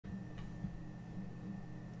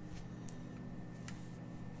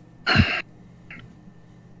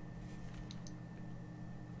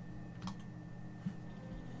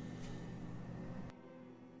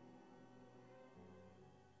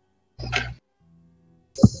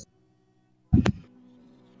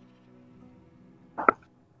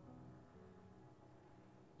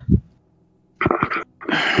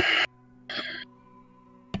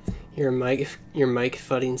Your mic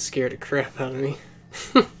fucking scared the crap out of me.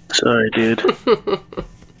 Sorry, dude.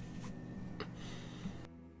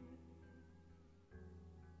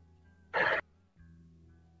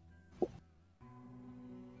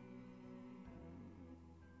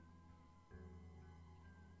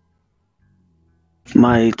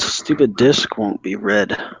 My stupid disc won't be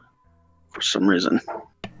red for some reason.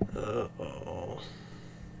 Uh-oh.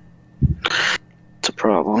 It's a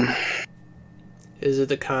problem. Is it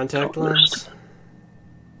the contact lens?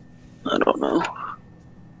 I don't know.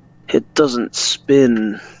 It doesn't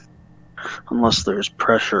spin unless there's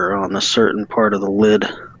pressure on a certain part of the lid.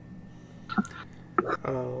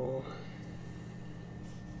 Oh.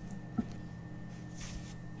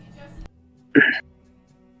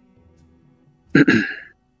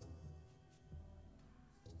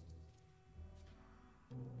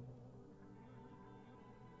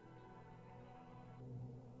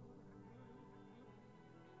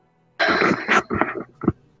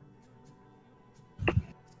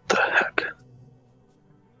 The heck?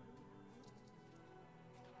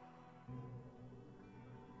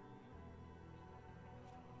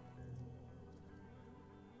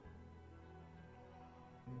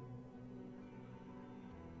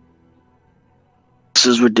 This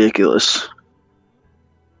is ridiculous.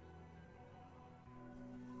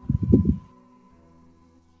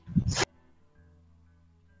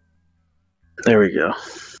 There we go.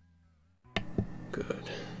 Good.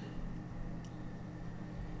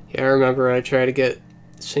 Yeah, I remember I tried to get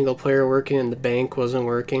single player working and the bank wasn't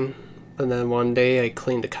working. And then one day I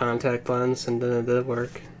cleaned the contact lens and then it did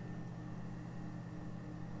work.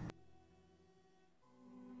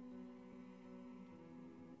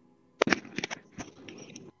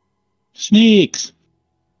 Sneaks!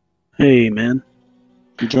 Hey, man.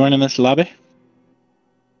 You joining this lobby?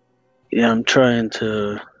 Yeah, I'm trying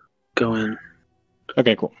to go in.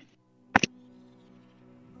 Okay, cool.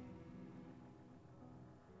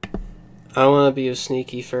 I want to be a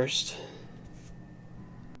sneaky first.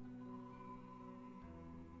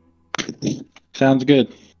 Sounds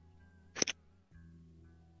good.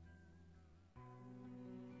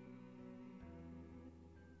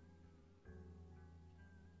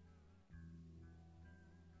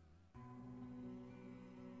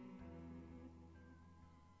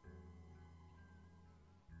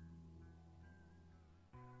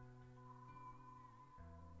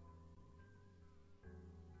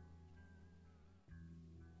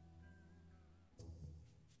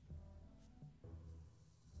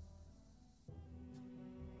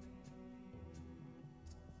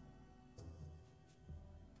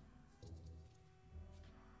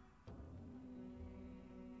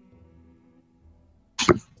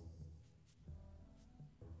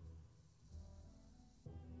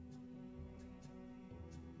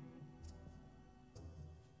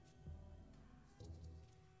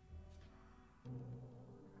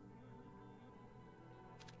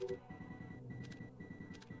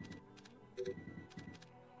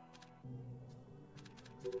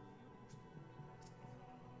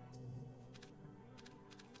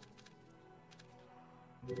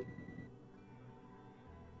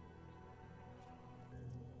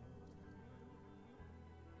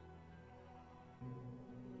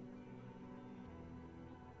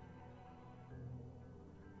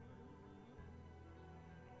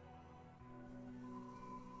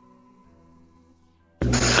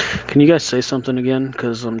 Can you guys say something again?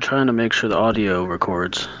 Because I'm trying to make sure the audio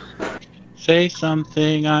records. Say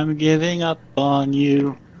something, I'm giving up on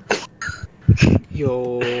you.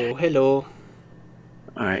 Yo, hello.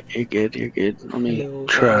 Alright, you're good, you're good. Let me Hello,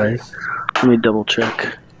 try. guys. Let me double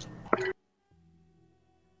check.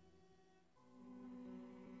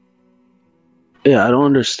 Yeah, I don't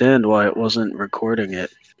understand why it wasn't recording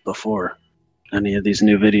it before any of these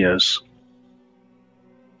new videos.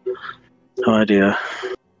 No idea.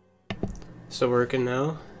 So working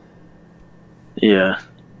now? Yeah.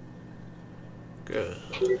 Good.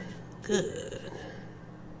 Good.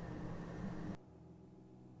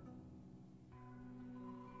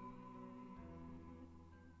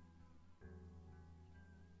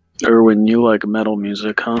 Irwin, you like metal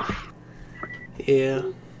music, huh? Yeah,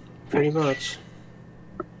 pretty much.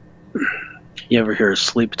 You ever hear of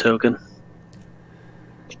Sleep Token?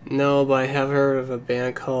 No, but I have heard of a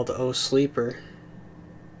band called Oh Sleeper.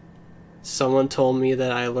 Someone told me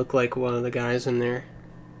that I look like one of the guys in there.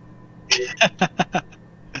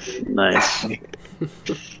 Nice.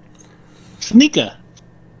 Sneaker.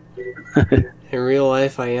 In real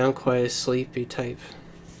life, I am quite a sleepy type.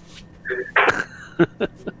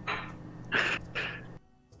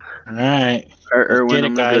 Alright. Irwin,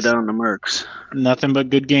 I'm gonna go guys. down to Mercs. Nothing but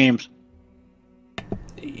good games.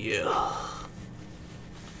 Yeah.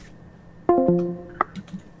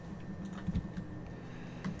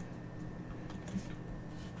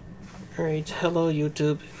 Alright, hello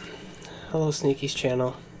YouTube. Hello Sneaky's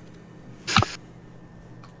channel.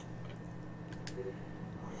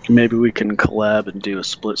 Maybe we can collab and do a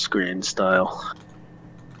split screen style.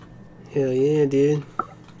 Hell yeah, dude.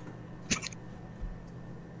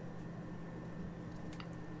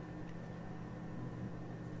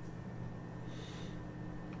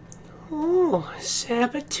 Oh,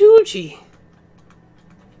 Sabatucci.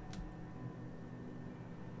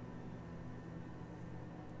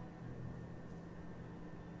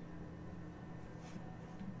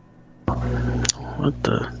 What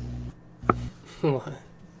the? What?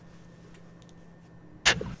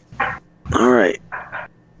 Alright.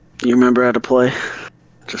 You remember how to play?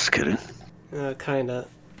 Just kidding. Kinda.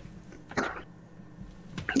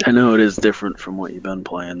 I know it is different from what you've been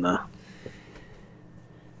playing, though.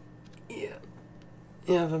 Yeah.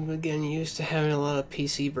 Yeah, I've been getting used to having a lot of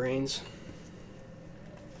PC brains.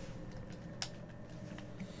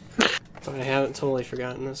 But I haven't totally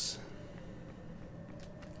forgotten this.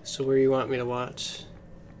 So where you want me to watch?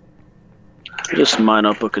 Just mine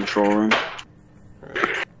up a control room.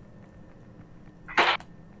 Alright.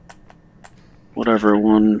 Whatever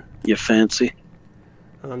one you fancy.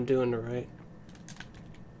 I'm doing it right.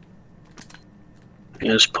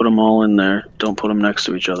 You just put them all in there. Don't put them next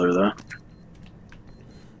to each other, though.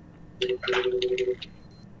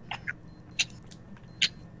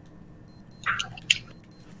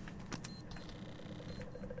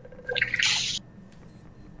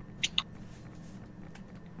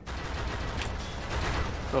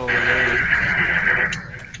 Oh, man.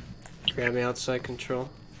 Grab me outside control.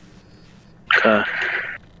 Okay.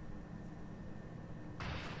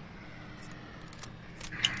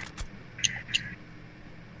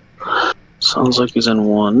 Sounds like he's in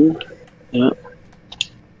one. Yep.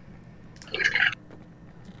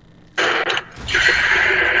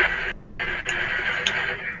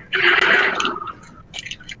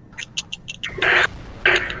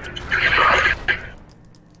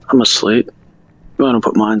 I'm asleep. I'm gonna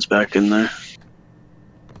put mines back in there.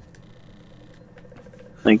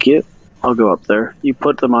 Thank you. I'll go up there. You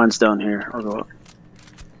put the mines down here. I'll go up.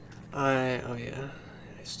 Oh yeah.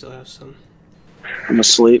 I still have some. I'm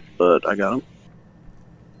asleep, but I got them.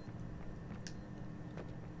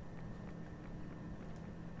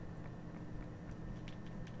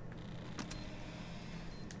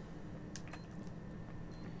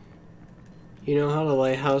 You know how the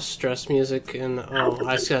lighthouse stress music and oh,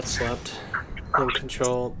 I got slept and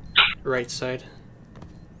control right side.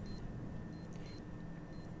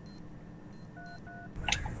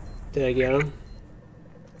 Did I get him?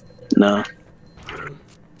 No.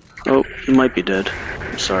 Oh, he might be dead.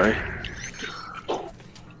 I'm sorry.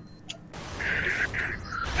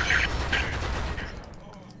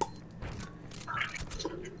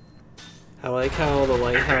 I like how the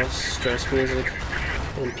lighthouse stress music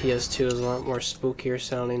in PS2 is a lot more spookier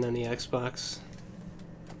sounding than the Xbox.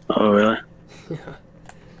 Oh, really? Yeah.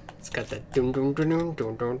 It's got that dum dum dum dum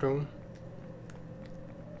dum dum dum.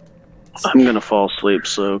 I'm gonna fall asleep,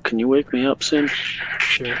 so can you wake me up soon?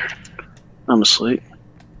 Sure. I'm asleep.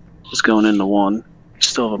 Just going into one.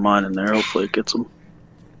 Still have a mine in there. Hopefully it gets them.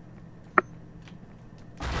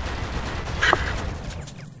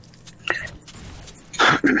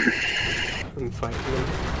 I'm fighting them.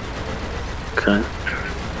 Okay.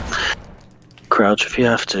 Crouch if you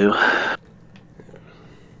have to.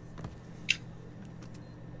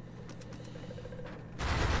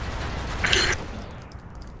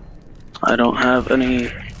 I don't have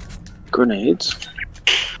any grenades.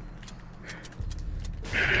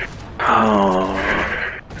 Oh.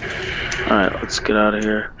 Alright, let's get out of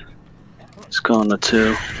here. Let's go on the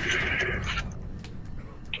 2.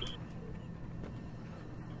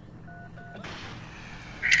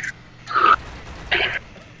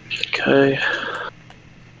 Okay.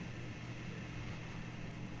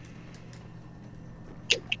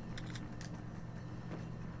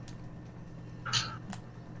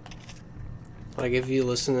 Like if you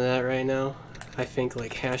listen to that right now, I think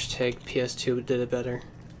like hashtag PS2 did it better.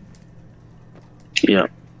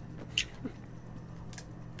 Yep.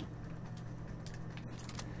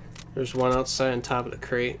 There's one outside on top of the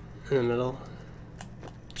crate in the middle.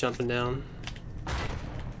 jumping down.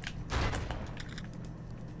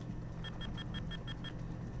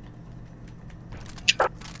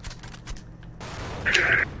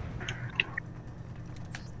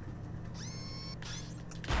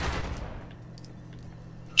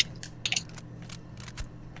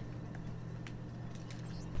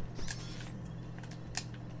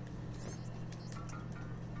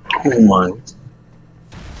 Oh my.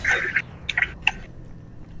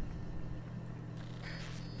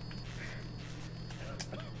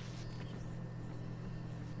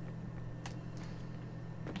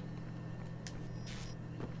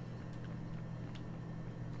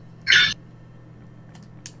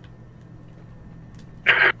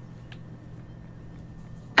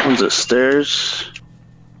 One's at stairs.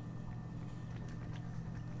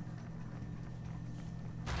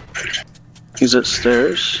 He's at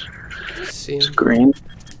stairs. See It's him? green.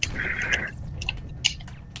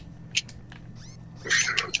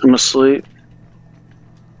 I'm asleep.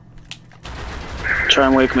 Try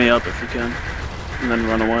and wake me up if you can, and then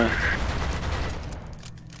run away.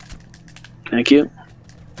 Thank you.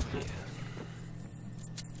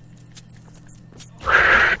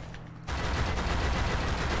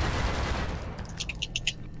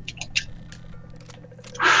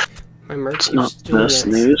 My merc It's keeps not the doing best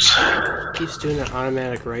that. news. Keeps doing that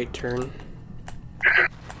automatic right turn.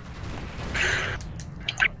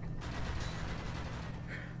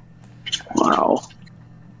 Wow.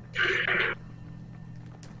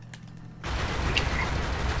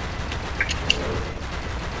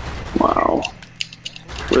 Wow.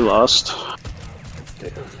 We lost.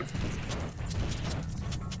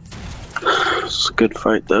 It's a good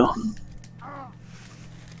fight though.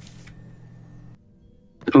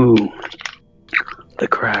 Ooh. The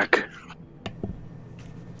crack.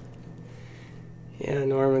 Yeah,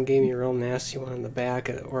 Norman gave me a real nasty one in the back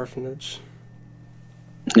at the orphanage.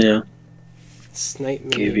 Yeah. Sniped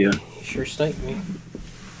me. Gave you. He sure sniped me.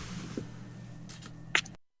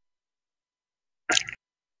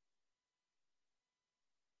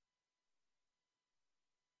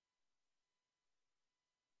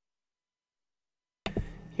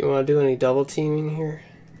 You want to do any double teaming here?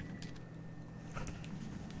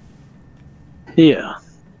 Yeah.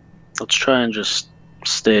 Let's try and just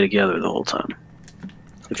stay together the whole time.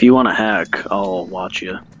 If you want to hack, I'll watch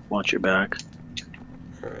you. Watch your back.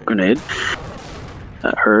 Alright. Grenade.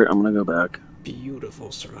 That hurt. I'm gonna go back.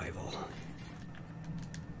 Beautiful survival.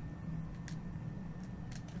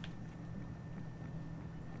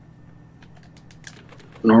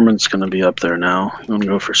 Norman's gonna be up there now. You wanna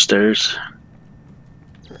go for stairs?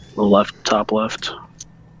 The left, top left.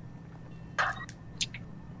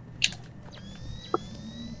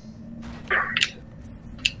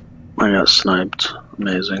 I got sniped.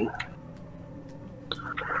 Amazing.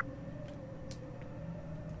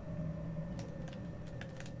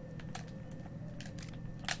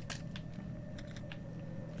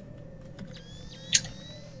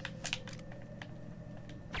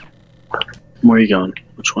 Where are you going?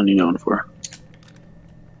 Which one are you going for?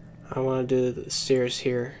 I want to do the stairs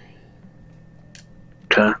here.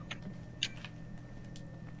 Okay.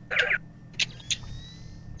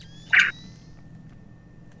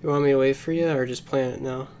 You want me to wait for you or just plant it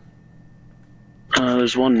now?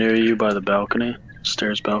 There's one near you by the balcony.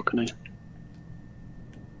 Stairs balcony.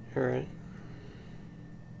 Alright.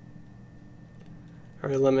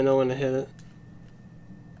 Alright, let me know when to hit it.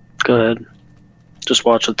 Go ahead. Just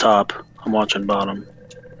watch the top. I'm watching bottom.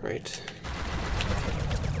 Right.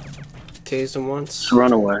 Tased him once. Just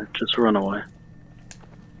run away. Just run away.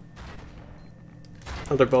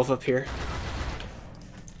 Oh, they're both up here.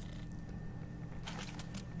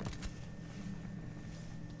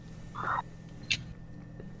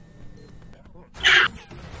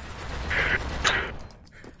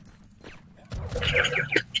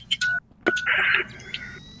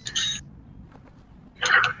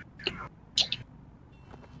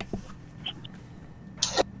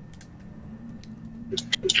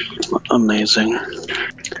 Amazing.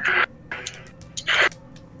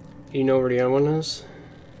 You know where the other one is?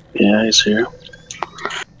 Yeah, he's here.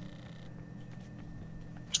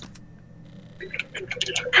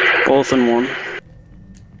 Both in one.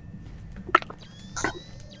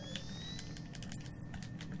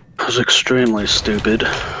 That was extremely stupid.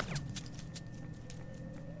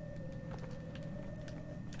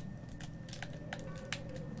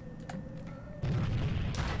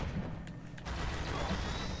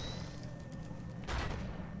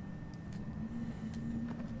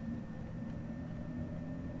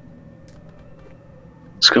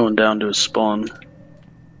 It's going down to his spawn.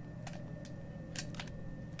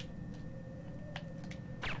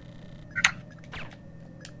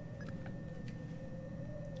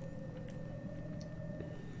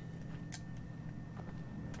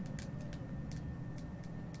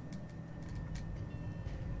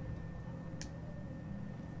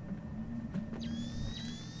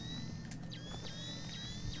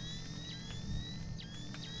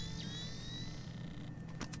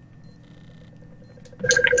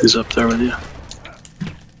 He's up there with you.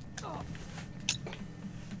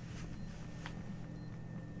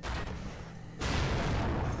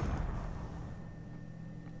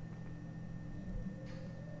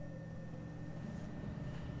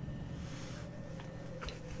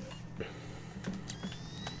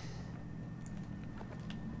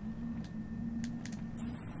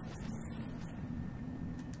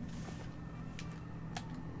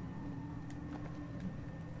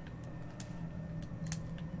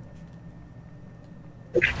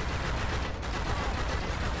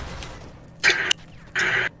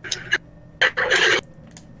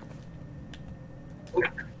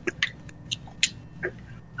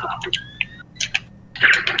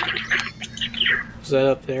 Is that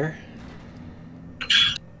up there?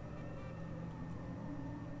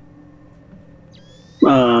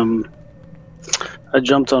 I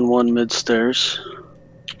jumped on one mid-stairs.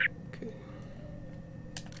 Okay.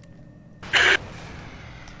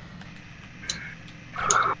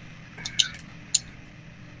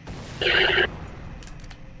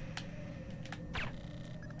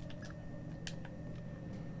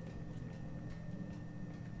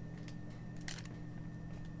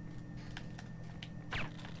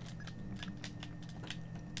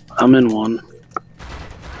 I'm in one.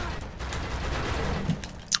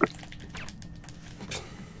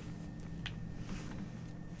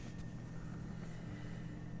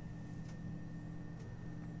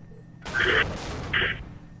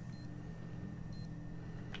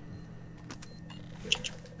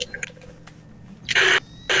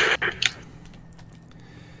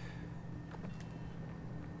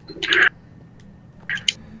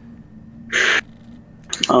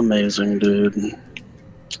 Amazing, dude.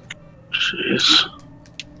 Jeez.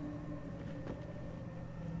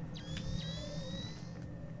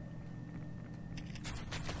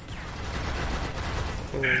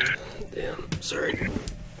 Damn, sorry.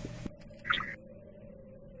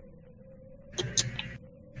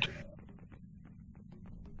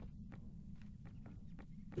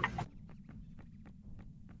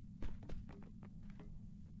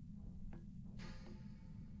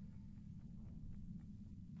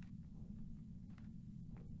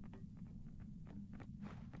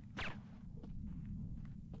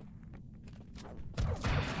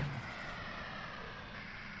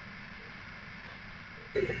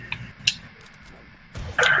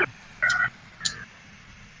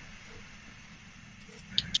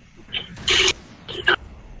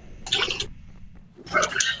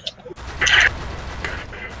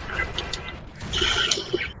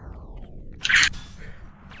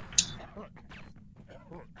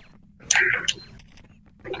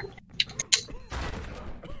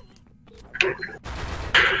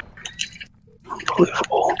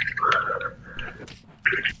 Unbelievable.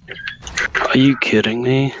 Are you kidding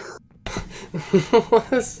me?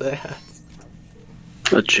 What is that?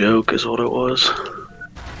 A joke is what it was.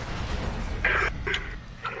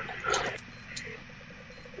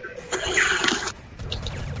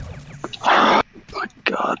 Oh my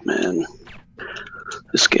god, man.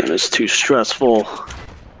 This game is too stressful.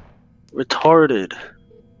 Retarded.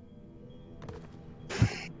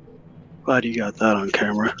 Glad you got that on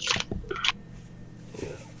camera.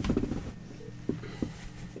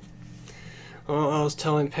 Well, I was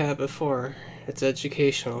telling Pat before, it's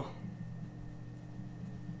educational.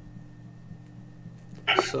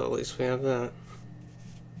 So at least we have that.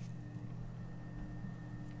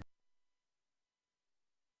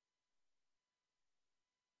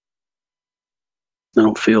 I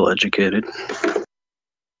don't feel educated.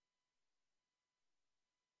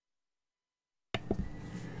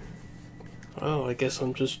 Oh, I guess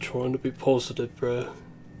I'm just trying to be positive, bro.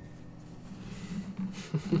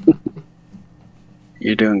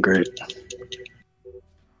 You're doing great.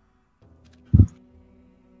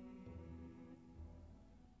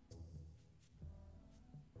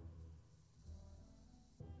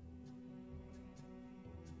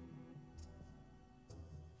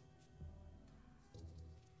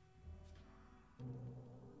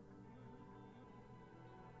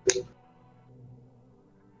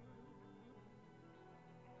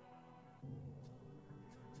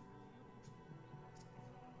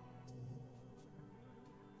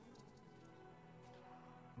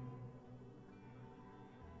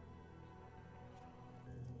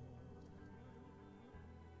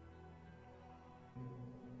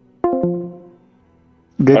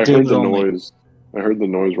 Good I heard dudes the only. noise. I heard the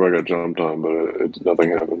noise where I got jumped on, but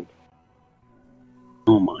nothing happened.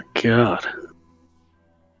 Oh my god.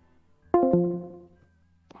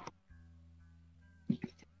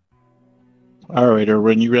 Alright,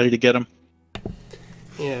 Irwin, you ready to get him?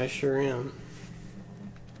 Yeah, I sure am.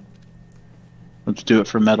 Let's do it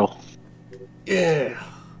for metal. Yeah.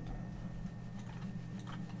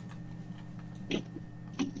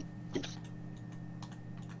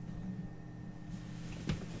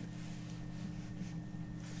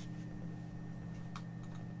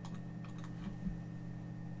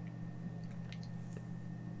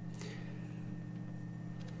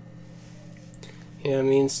 Yeah,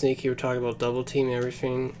 me and Sneaky were talking about double teaming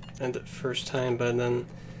everything at the first time, but then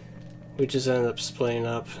we just ended up splitting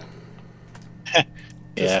up.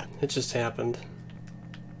 Yeah. It just happened.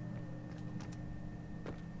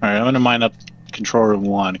 Alright, I'm gonna mine up control room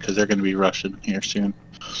 1 because they're gonna be rushing here soon.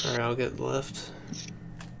 Alright, I'll get left.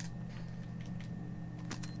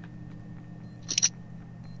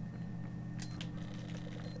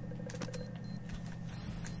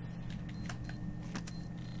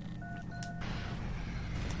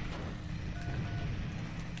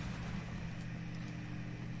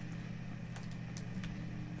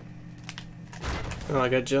 Oh, I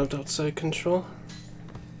got jumped outside control.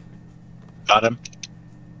 Got him.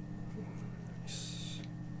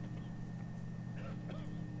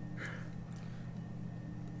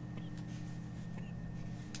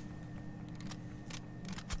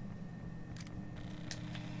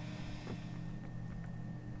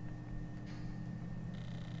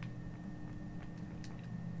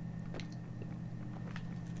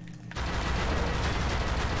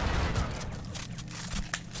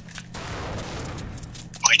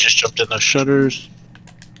 I just jumped in those shutters.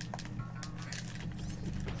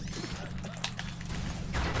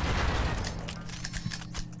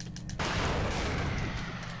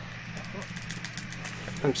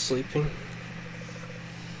 I'm sleeping.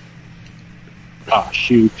 Ah,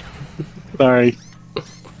 shoot. Sorry.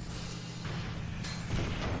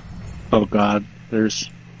 Oh god, there's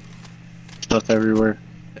stuff everywhere.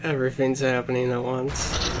 Everything's happening at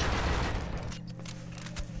once.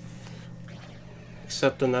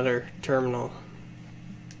 Except another terminal.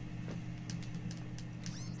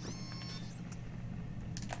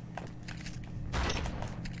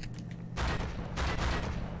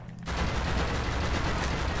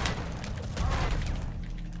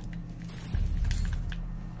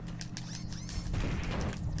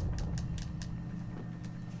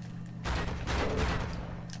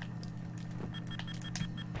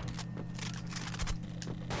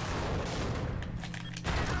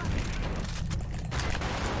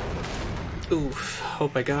 Oof,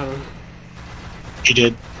 hope I got him. He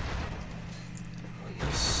did.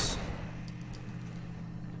 Nice.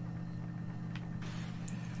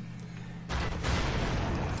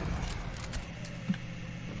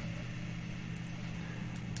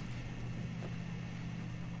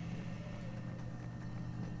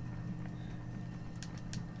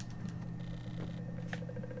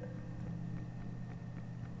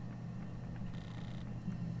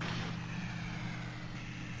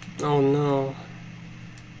 Oh no.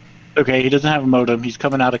 Okay, he doesn't have a modem. He's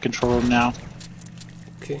coming out of control room now.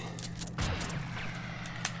 Okay.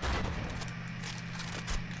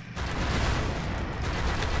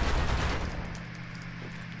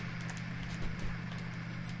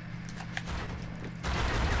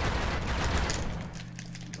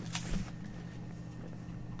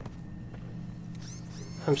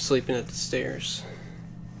 I'm sleeping at the stairs.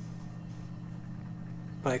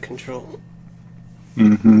 By control.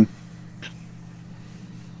 Mm-hmm.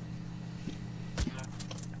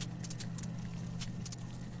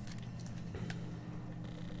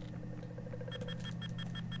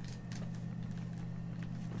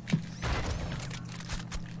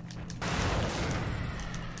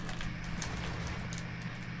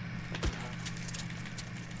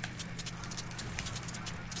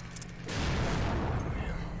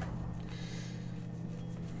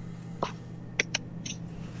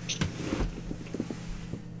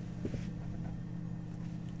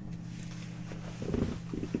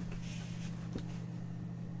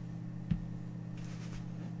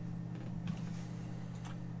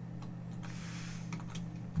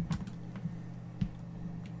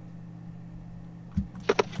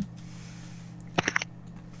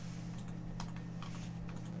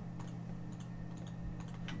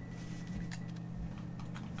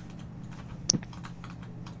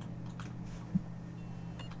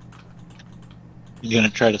 He's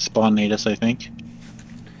gonna try to spawn nade us, I think.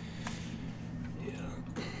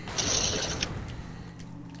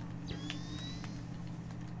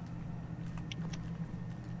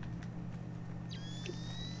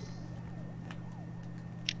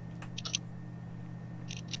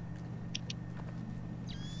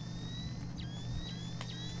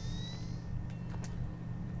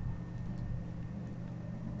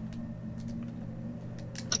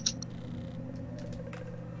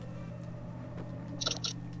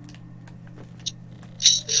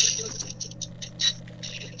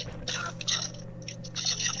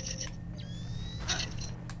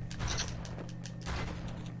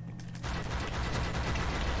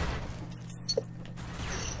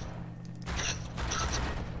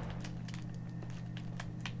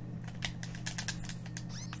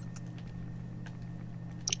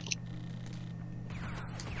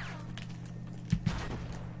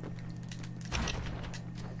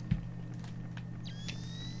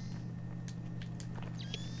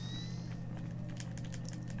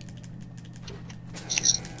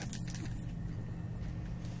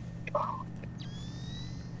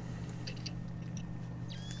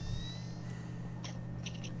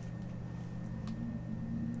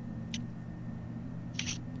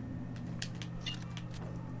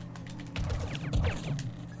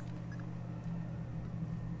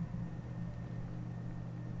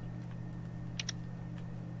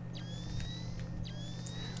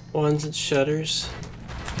 One's at shutters.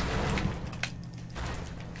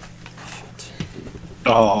 Shit.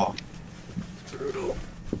 Oh. Brutal.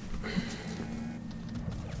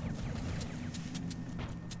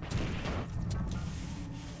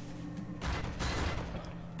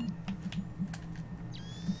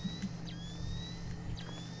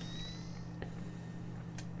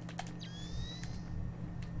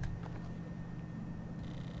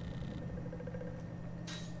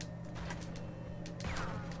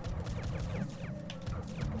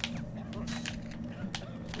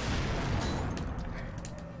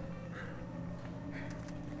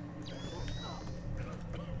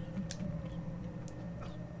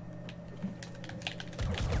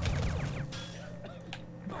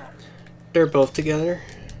 They're both together.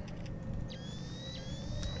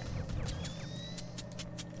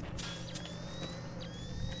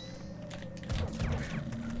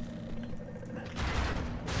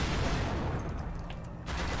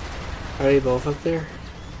 Are they both up there?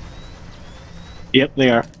 Yep, they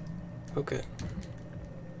are. Okay.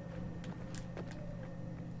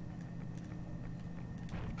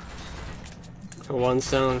 One's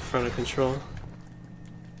down in front of control.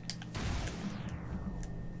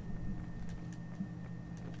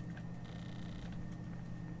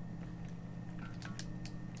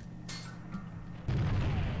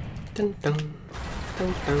 Dun dun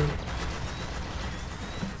dun dun.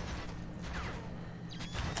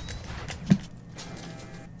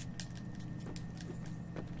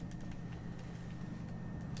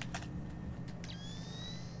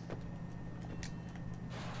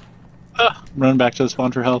 Run back to the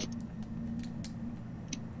spawn for health.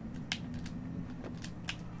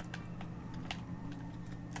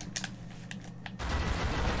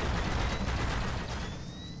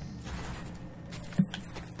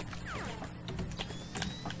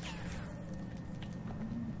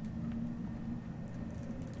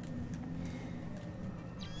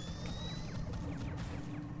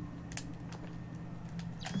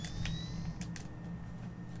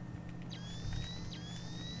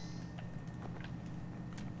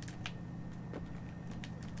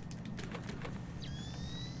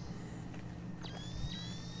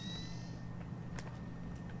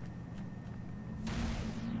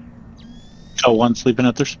 Oh, one sleeping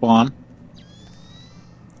at their spawn.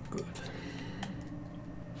 Good.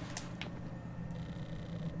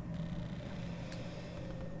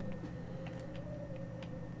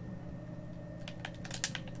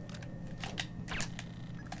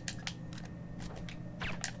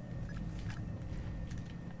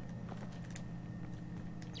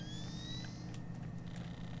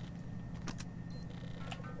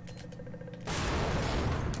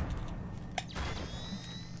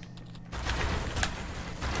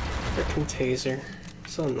 Frickin' taser.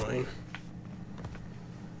 So annoying.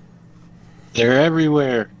 They're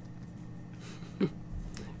everywhere.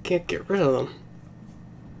 Can't get rid of them.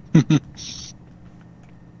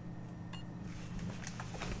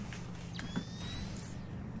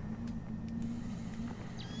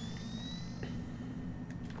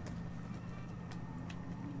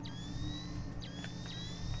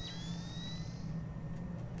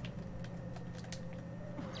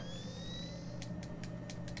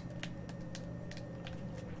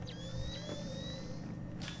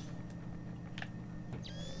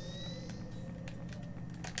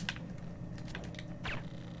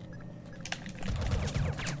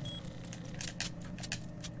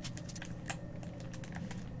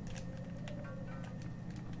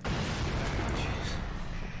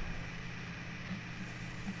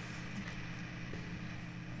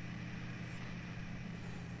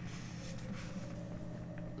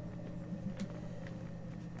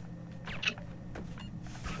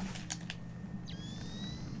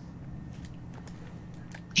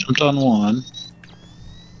 Jumped on one.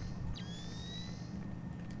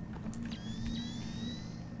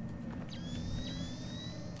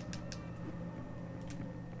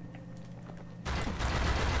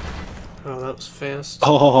 Oh, that was fast.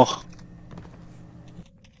 Oh.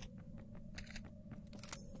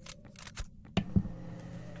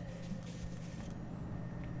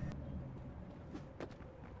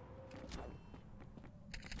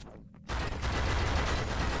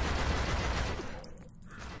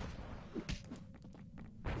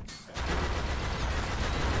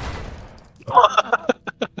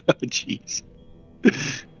 Jeez.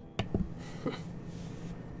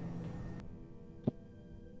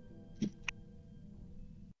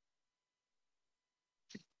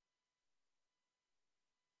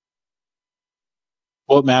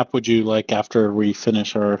 What map would you like after we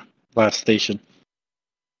finish our last station?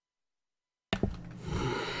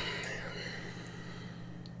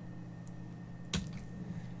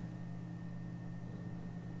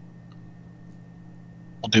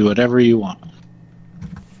 do whatever you want.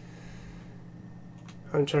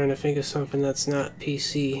 I'm trying to think of something that's not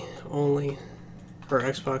PC only, or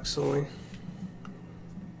Xbox only.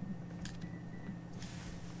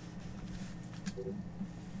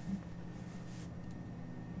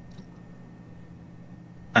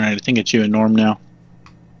 Alright, I think it's you and Norm now.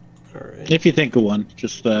 Alright. If you think of one,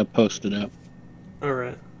 just post it up.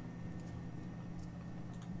 Alright.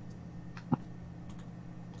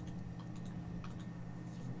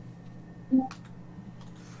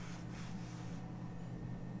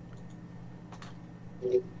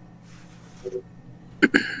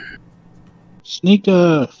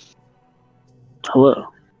 Sneaker. Hello.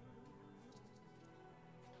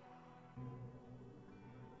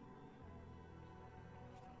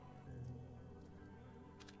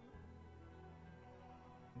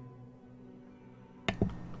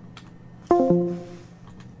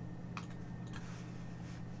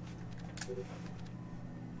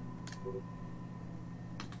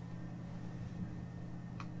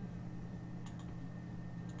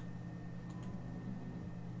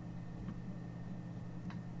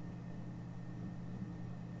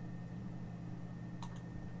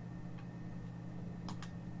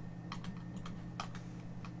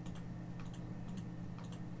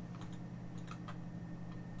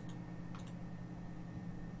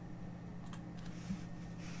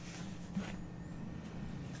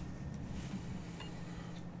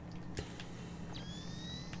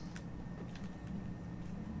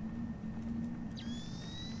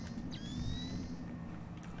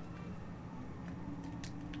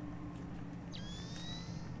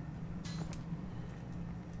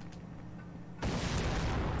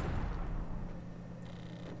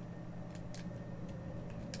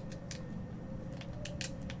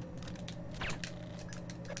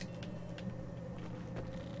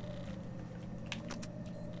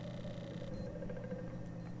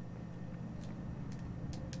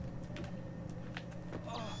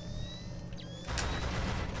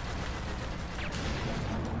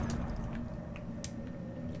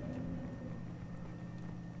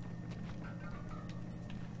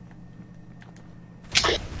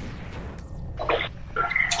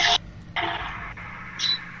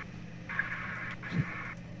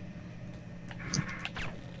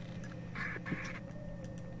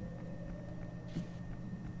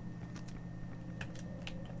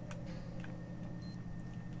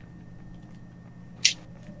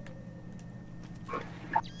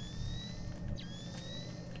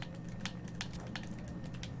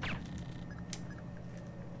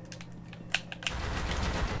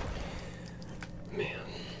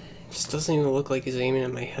 This doesn't even look like he's aiming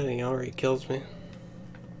at my head and he already kills me.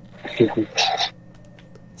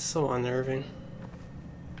 So unnerving.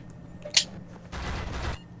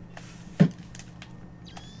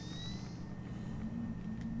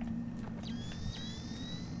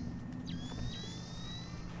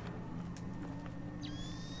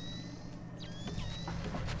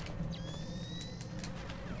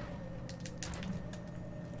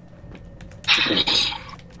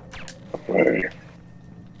 Right.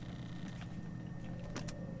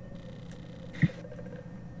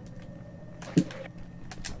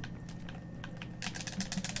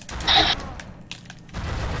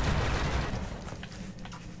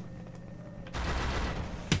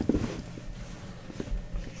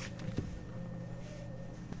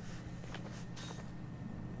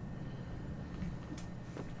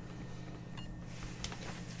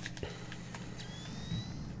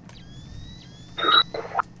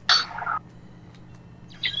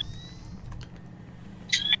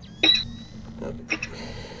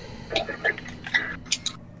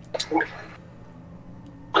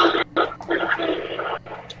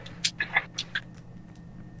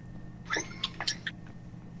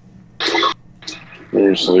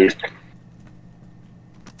 Seriously.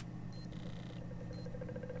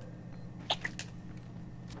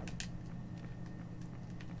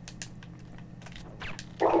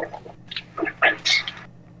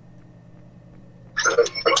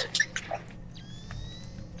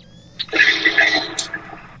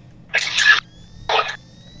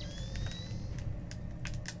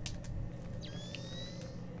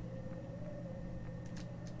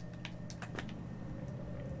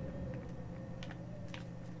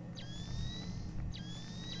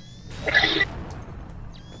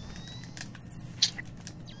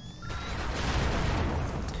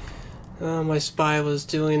 My spy was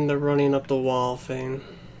doing the running up the wall thing.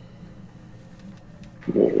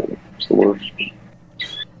 It's the worst.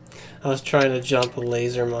 I was trying to jump a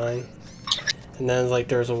laser mine, and then like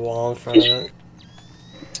there's a wall in front of it.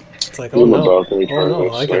 It's like, oh no, oh no,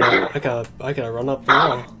 I gotta run up the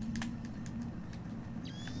wall.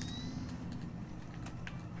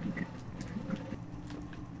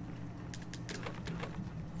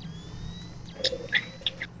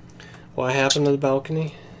 What happened to the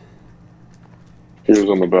balcony? He was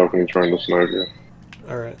on the balcony trying to snipe you.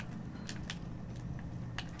 Alright.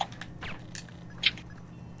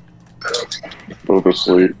 Both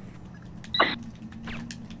asleep.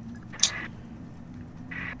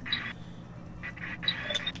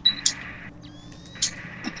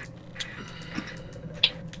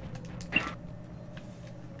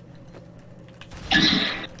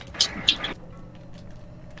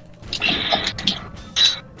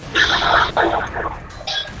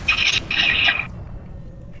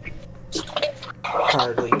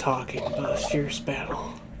 Hardly talking, but a fierce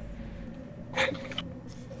battle.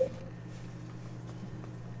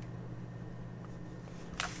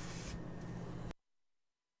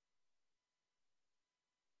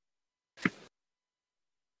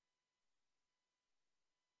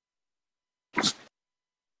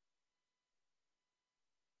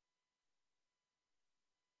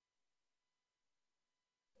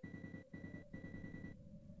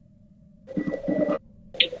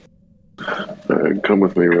 Come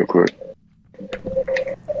with me real quick.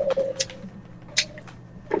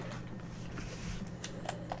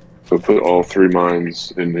 So put all 3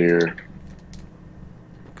 mines in here.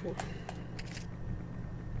 Okay.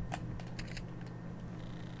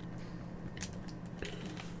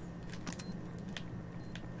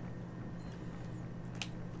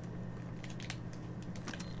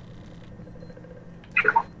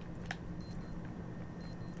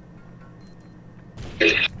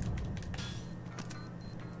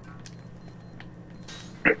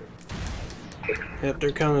 Yep,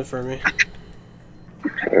 they're coming for me.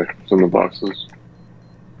 Okay, it's in the boxes.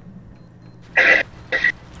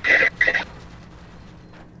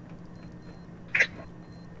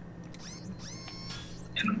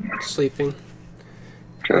 Sleeping.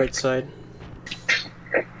 Okay. Right side.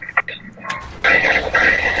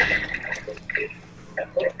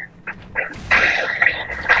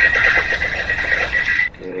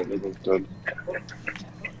 Yeah, they both dead.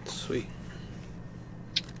 Sweet.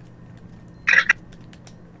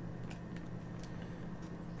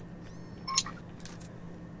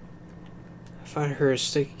 If I heard a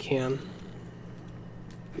sticky cam.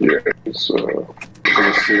 Yeah, it's in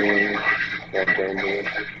the ceiling. Down there.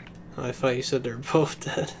 Oh, I thought you said they're both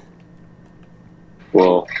dead.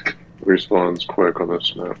 Well, respawns quick on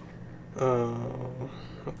this map. Oh,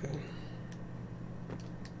 okay.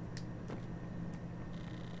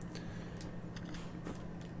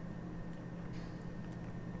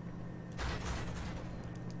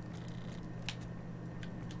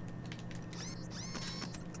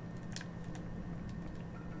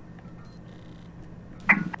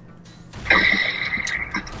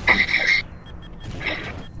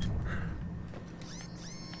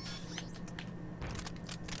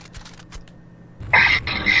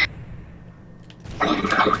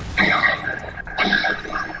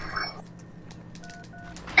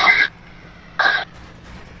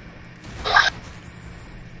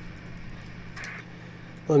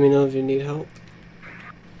 Let me know if you need help.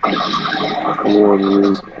 I'm the one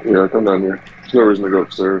who, yeah, come down here. There's no reason to go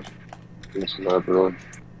upstairs. It's not really.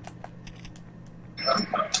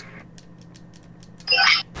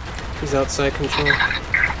 He's outside control.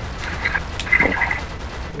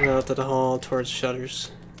 And out to the hall towards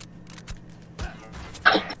shutters.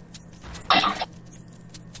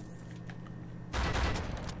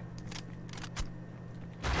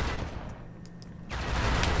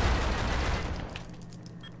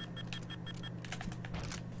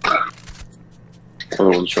 Other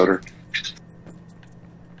one's shutter.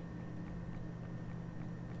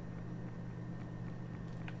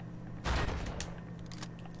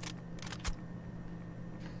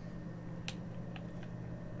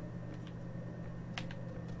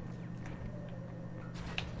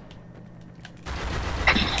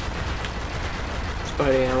 It's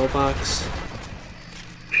by the ammo box.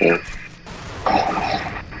 Yeah.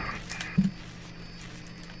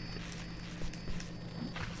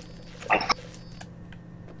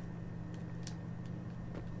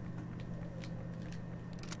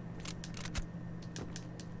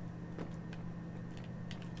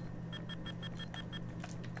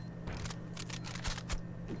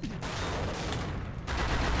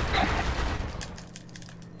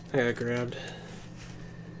 I got grabbed.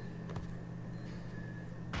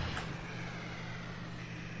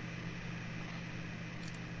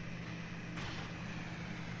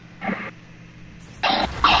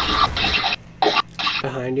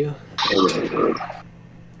 Behind you.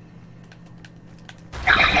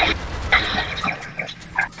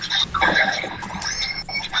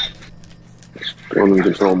 One in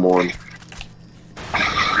control more.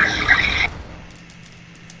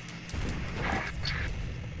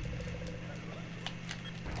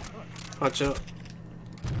 Watch out.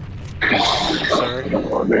 Sorry.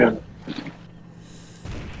 Oh man.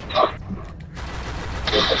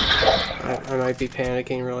 I might be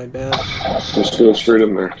panicking really bad. Just go straight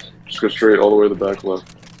in there. Just go straight all the way to the back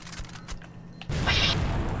left.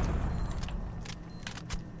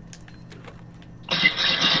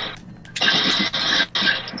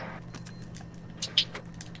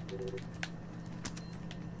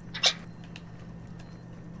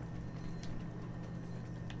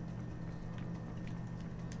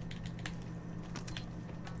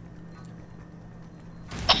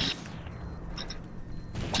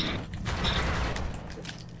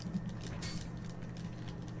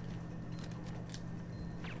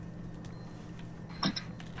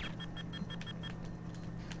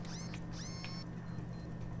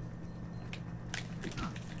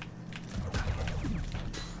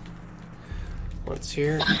 What's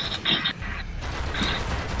here?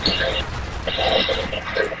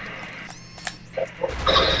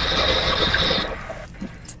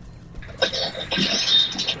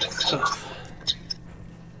 Stuff.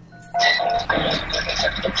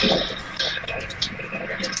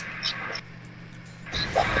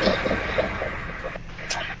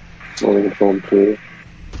 On the phone too.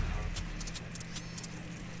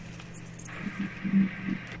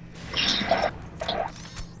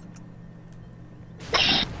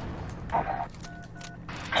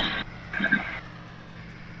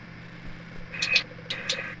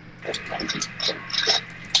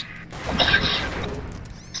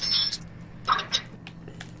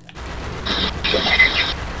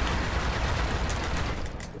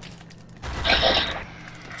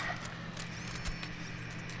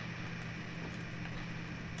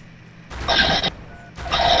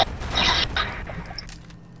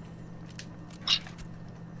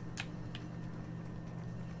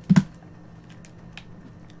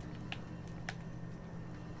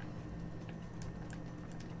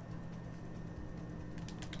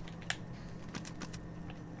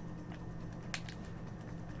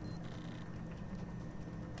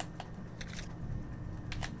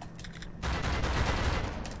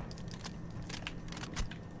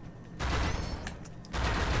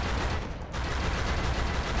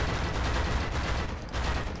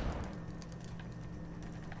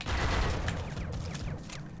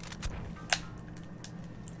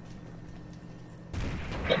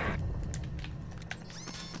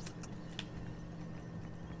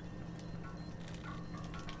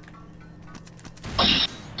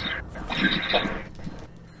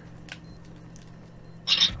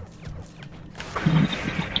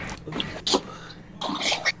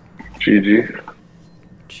 GG.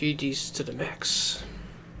 GG's to the max.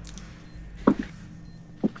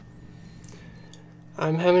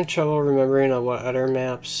 I'm having trouble remembering on what other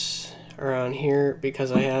maps are on here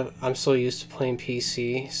because I'm so used to playing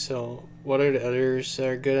PC. So what are the others that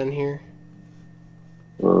are good on here?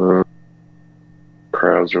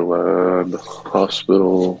 Krauser Lab,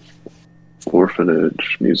 Hospital,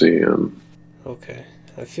 Orphanage, Museum. Okay,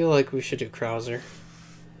 I feel like we should do Krauser.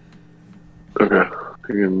 Okay,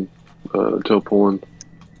 you can tell Poland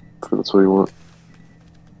if that's what you want.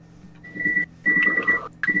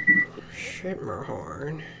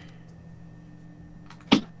 Shimmerhorn.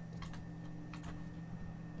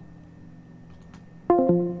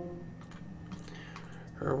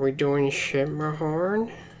 Are we doing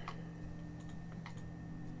Shimmerhorn?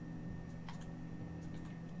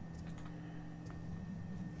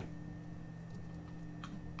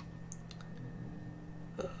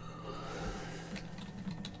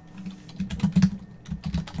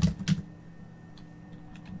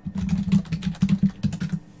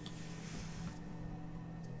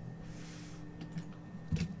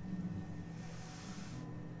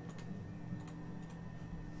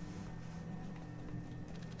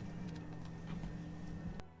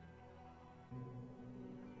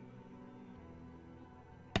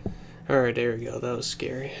 Alright, there we go. That was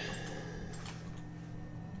scary.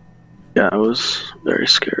 Yeah, I was very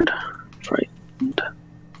scared. Frightened.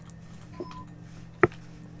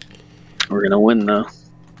 We're gonna win though.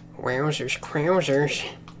 Wowzers, crowsers.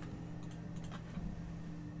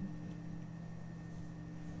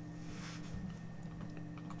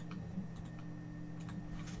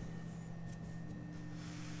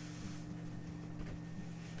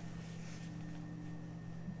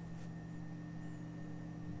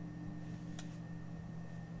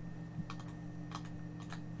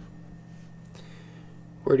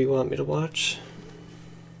 Where do you want me to watch?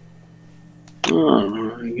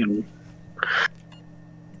 You can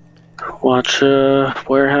watch a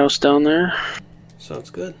warehouse down there. Sounds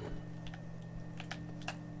good.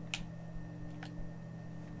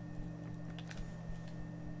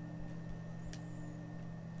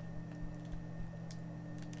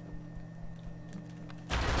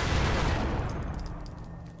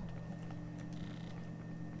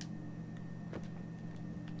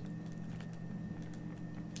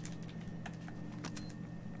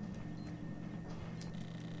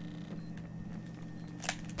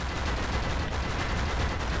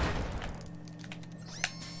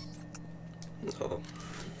 Oh.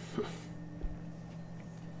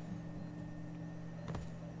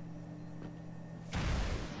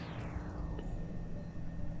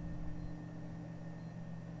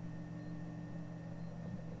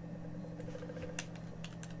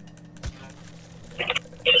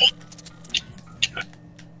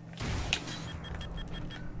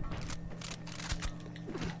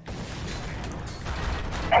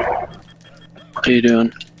 How you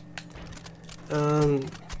doing?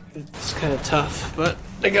 It's kind of tough, but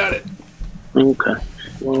I got it. Okay.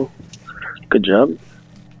 Well, good job.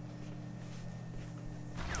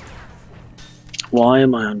 Why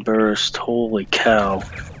am I on burst? Holy cow.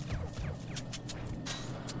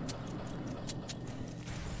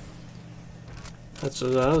 That's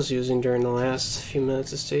what I was using during the last few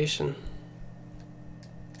minutes of station.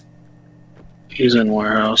 He's in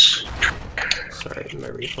warehouse. Sorry, my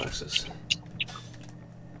reflexes.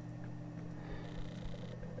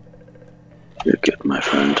 You're good, my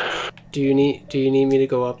friend. Do you need me to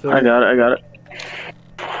go up there? I got it.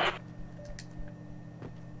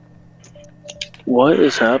 What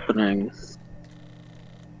is happening?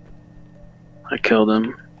 I killed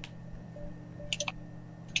him.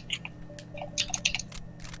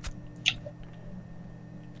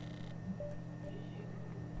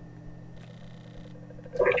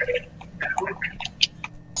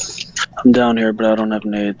 I'm down here, but I don't have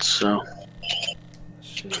nades, so.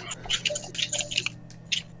 Shit.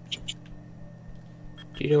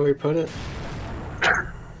 Do you know where you put it?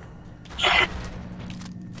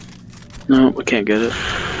 No, we can't get it.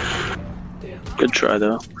 Damn. Good try,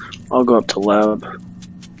 though. I'll go up to lab.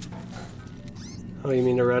 Oh, you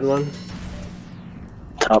mean the red one?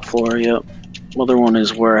 Top floor, yep. Other one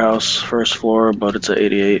is warehouse, first floor, but it's at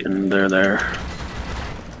 88, and they're there.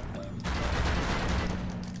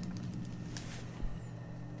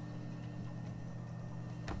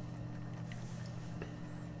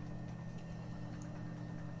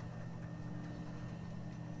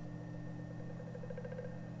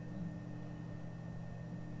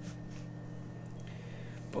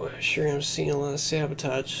 Boy, I sure am seeing a lot of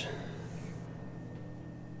sabotage.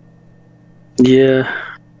 Yeah.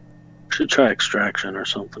 Should try extraction or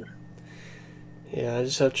something. Yeah, I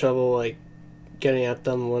just have trouble, like, getting at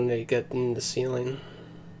them when they get in the ceiling.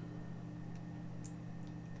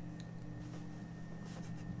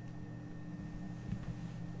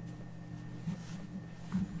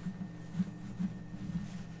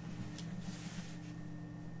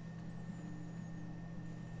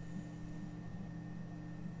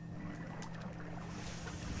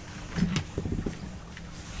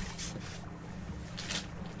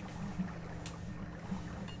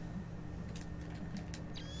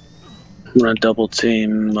 I'm gonna double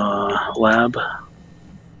team lab.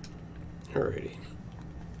 Alrighty.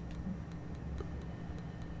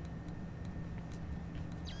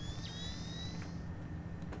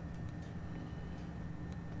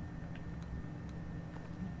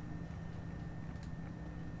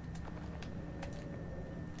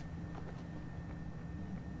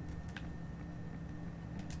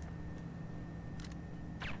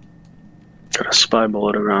 Got a spy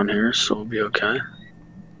bullet around here, so we'll be okay.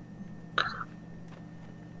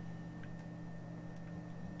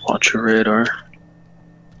 Watch your radar.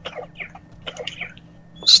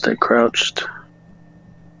 Stay crouched.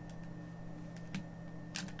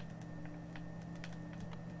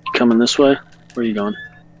 Coming this way? Where are you going?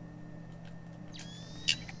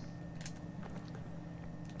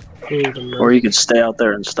 Ooh, the Or you can stay out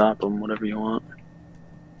there and stop them, whatever you want.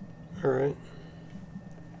 Alright.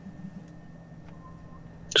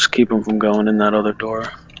 Just keep them from going in that other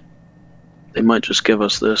door. They might just give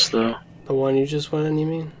us this, though. The one you just went in, you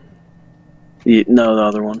mean? No, the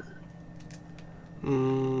other one.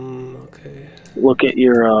 Okay. Look at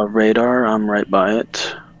your radar. I'm right by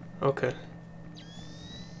it. Okay.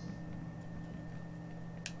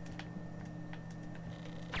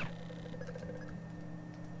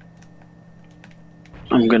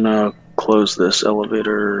 I'm gonna close this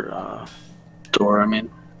elevator door, I mean.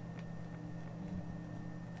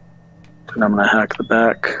 And I'm gonna hack the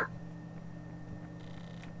back.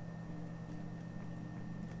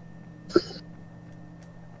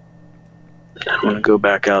 I'm gonna go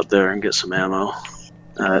back out there and get some ammo.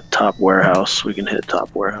 Top warehouse. We can hit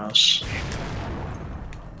top warehouse.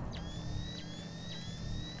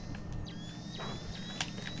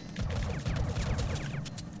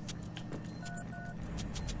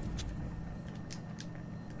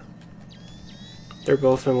 They're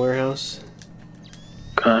both in warehouse.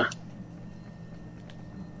 Okay.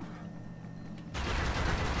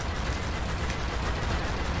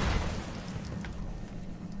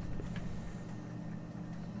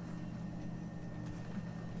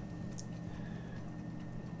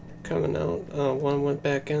 coming out. One went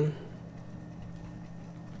back in.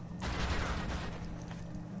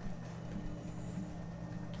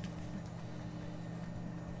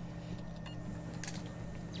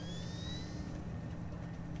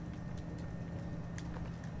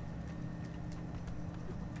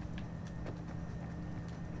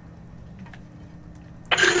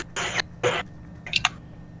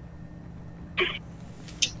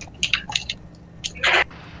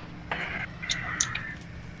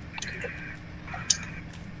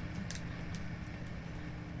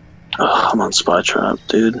 Oh, I'm on Spy Trap,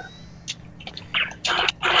 dude.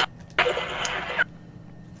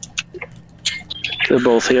 They're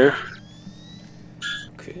both here.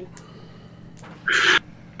 Okay.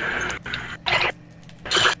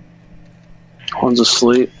 One's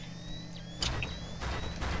asleep.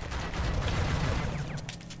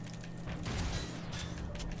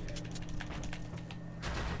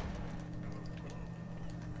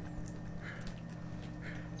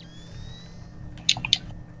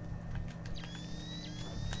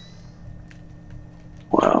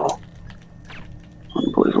 Wow.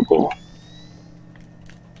 Unbelievable.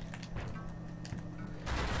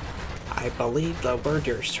 I believe the word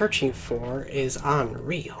you're searching for is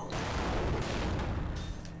unreal.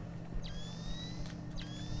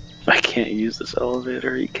 I can't use this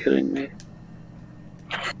elevator, are you kidding me?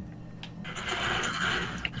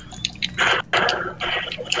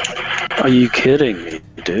 Are you kidding me,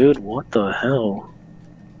 dude? What the hell?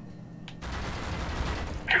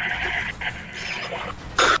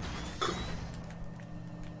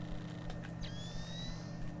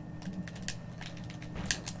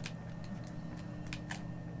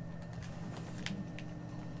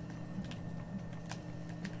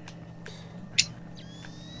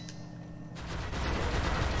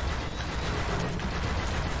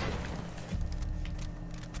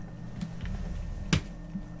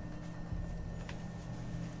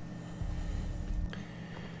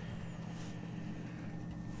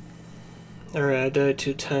 Alright, I died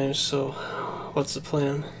 2 times, so what's the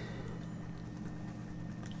plan?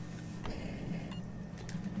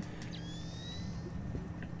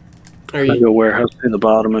 Are I you... got warehouse in the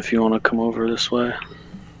bottom if you want to come over this way.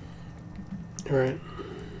 Alright.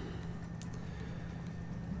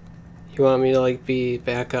 You want me to, like, be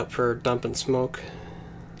back up for dumping smoke?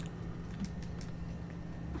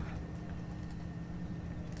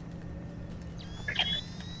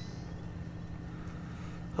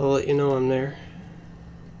 I'll let you know I'm there.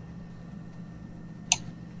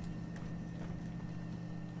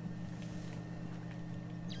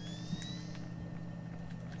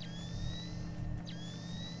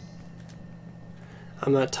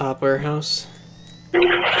 I'm at top warehouse.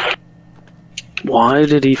 Why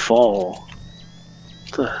did he fall?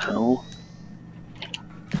 What the hell?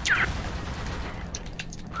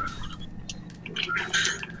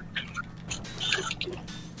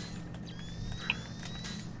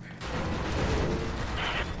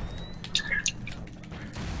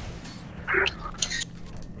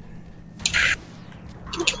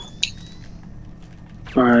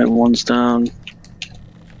 Alright, one's down.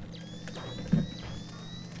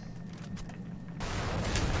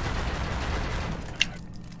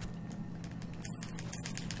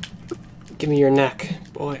 Give me your neck,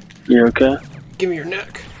 boy. You okay? Give me your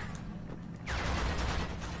neck.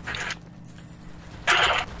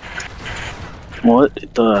 What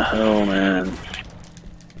the hell, man?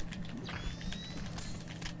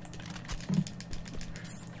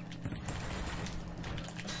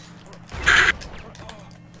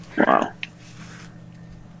 Wow.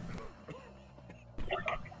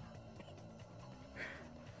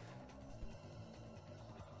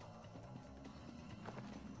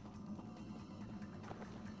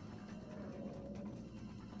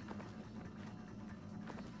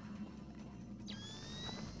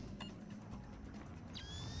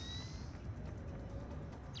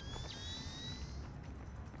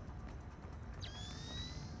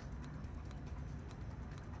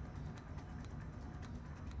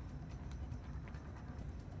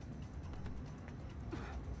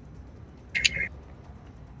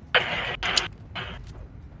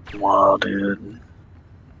 Wow, dude.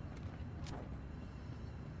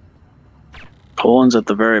 Poland's at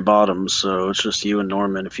the very bottom, so it's just you and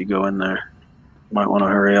Norman if you go in there. Might want to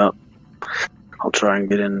hurry up. I'll try and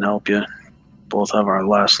get in and help you. Both have our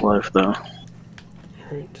last life, though.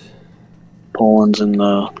 Right. Poland's in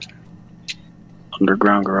the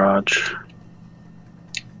underground garage.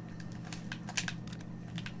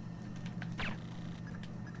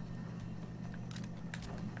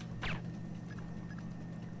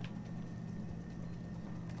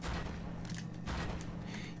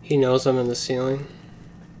 He knows I'm in the ceiling.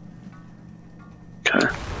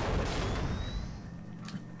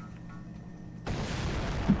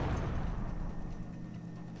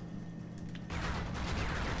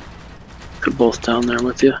 They're both down there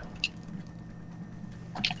with you.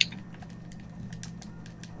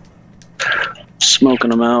 Smoking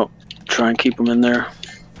them out. Try and keep them in there.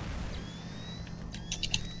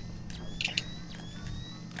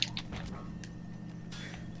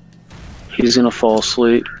 He's gonna fall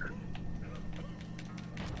asleep.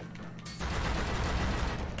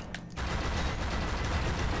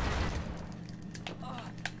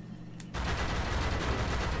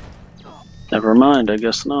 Never mind, I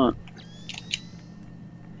guess not.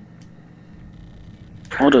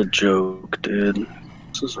 What a joke, dude.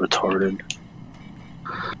 This is retarded.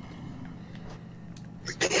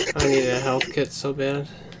 I need a health kit so bad.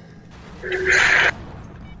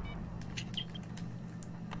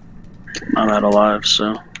 I'm out alive,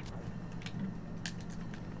 so.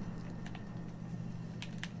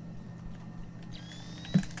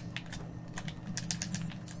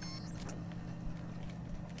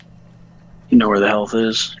 You know where the health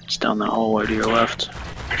is. It's down that hallway to your left.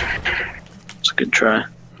 It's a good try.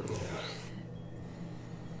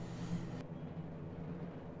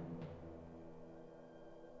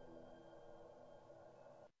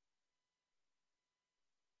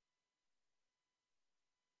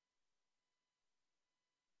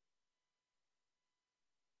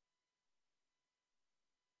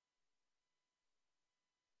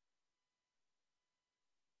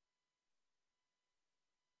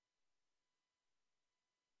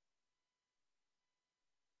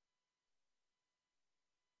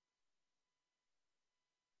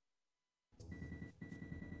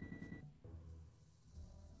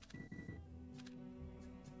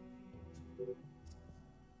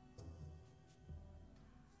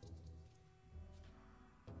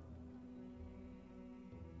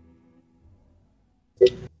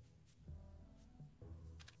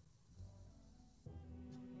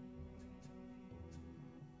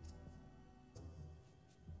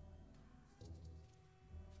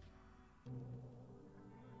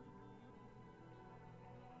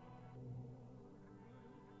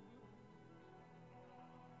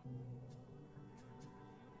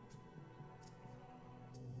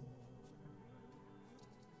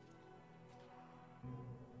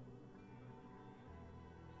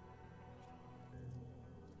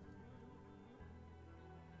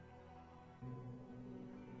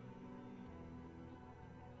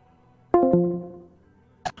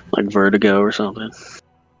 Like vertigo or something.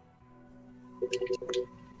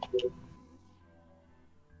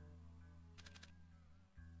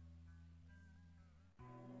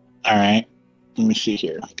 Alright. Let me see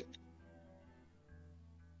here.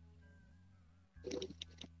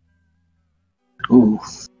 Ooh.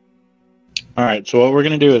 Alright, so what we're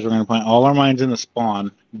going to do is we're going to plant all our mines in the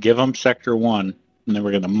spawn, give them Sector 1, and then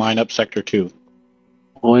we're going to mine up Sector 2.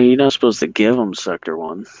 Well, you're not supposed to give them Sector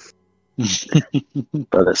 1.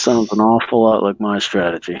 But it sounds an awful lot like my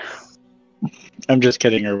strategy. I'm just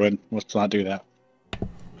kidding, Irwin. Let's not do that.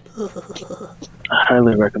 I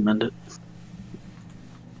highly recommend it.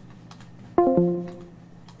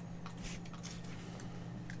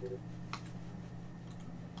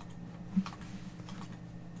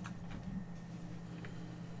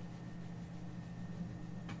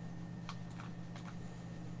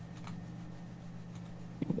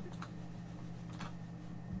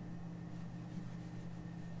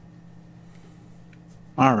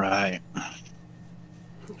 Alright. Alright.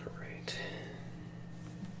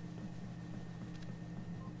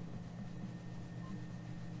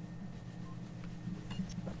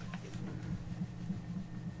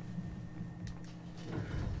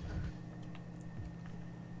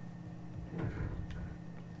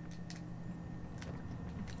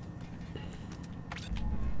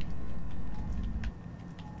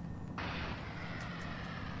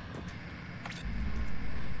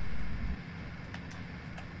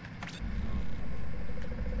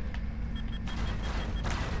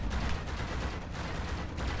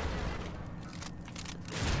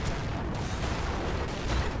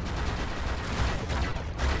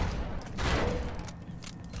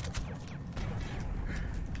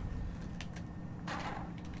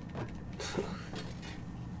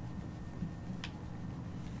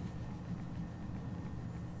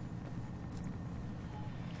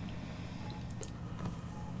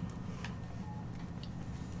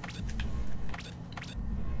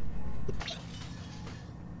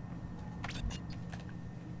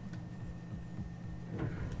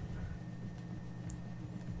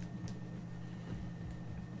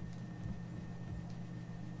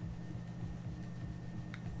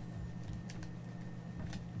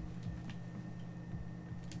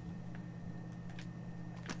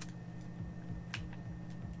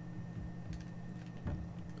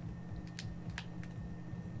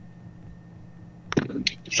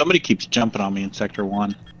 Somebody keeps jumping on me in Sector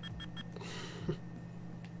 1.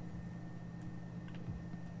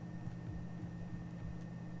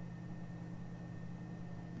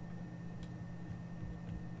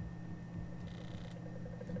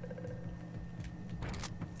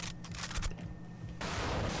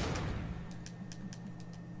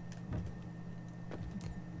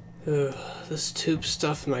 Ugh, this tube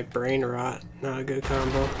stuff, my brain rot. Not a good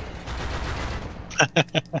combo.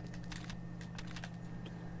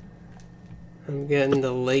 I'm getting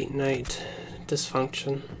the late night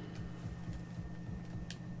dysfunction.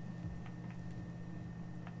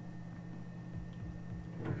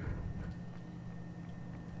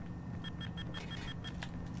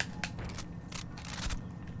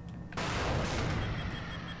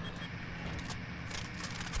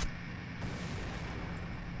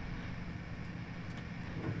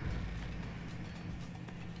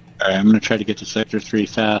 Alright, I'm gonna try to get to Sector 3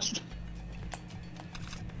 fast.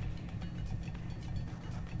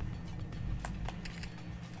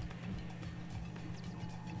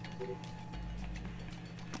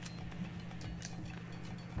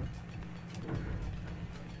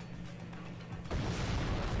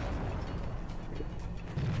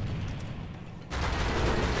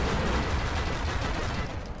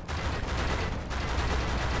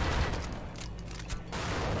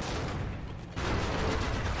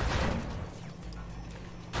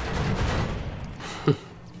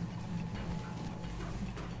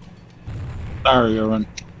 Sorry, Irwin.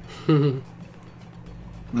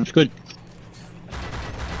 That's good.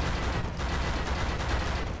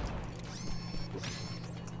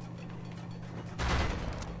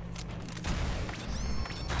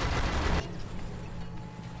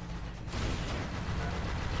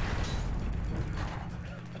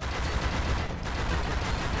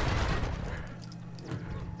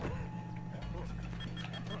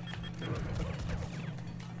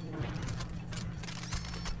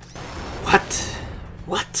 What?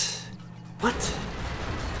 What? What?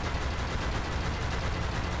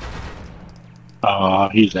 Oh,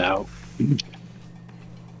 he's out.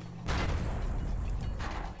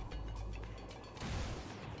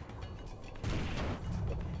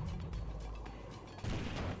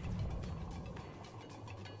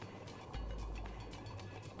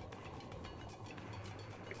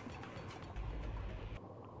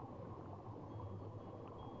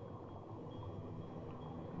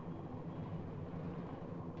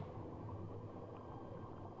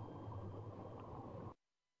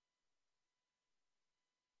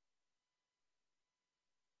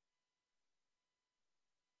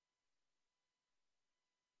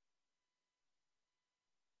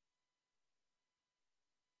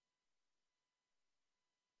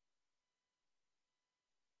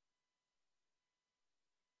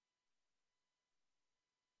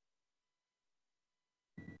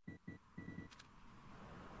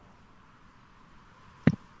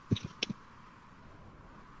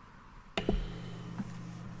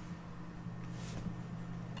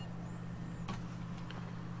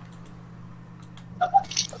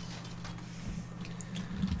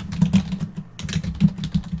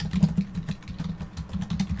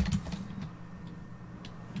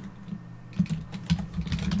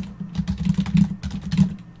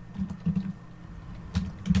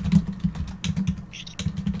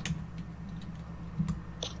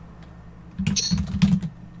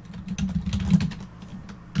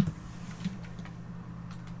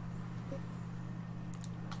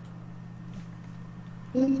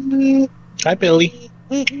 Hi, Billy.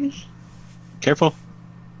 Careful.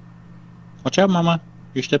 Watch out, Mama.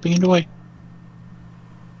 You're stepping in the way.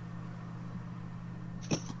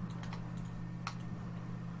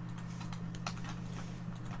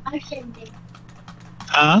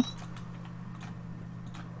 Huh?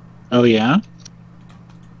 Oh, yeah?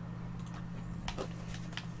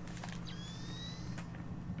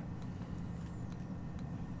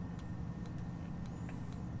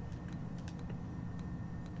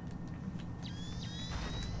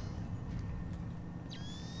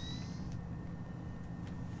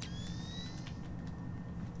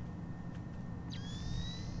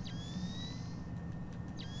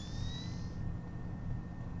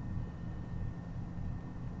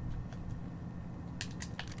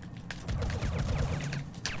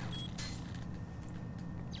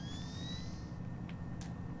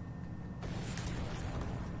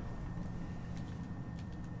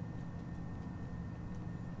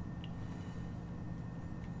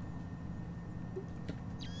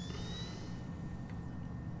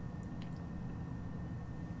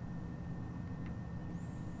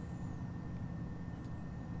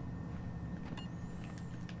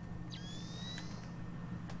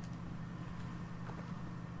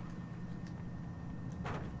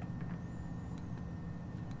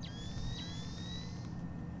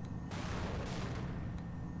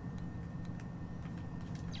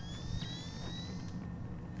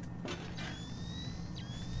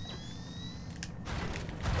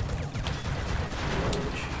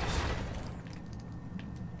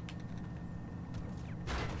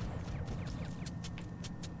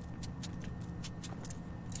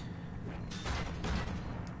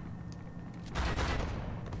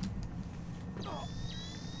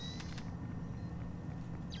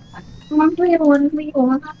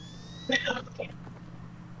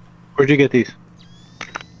 Where'd you get these?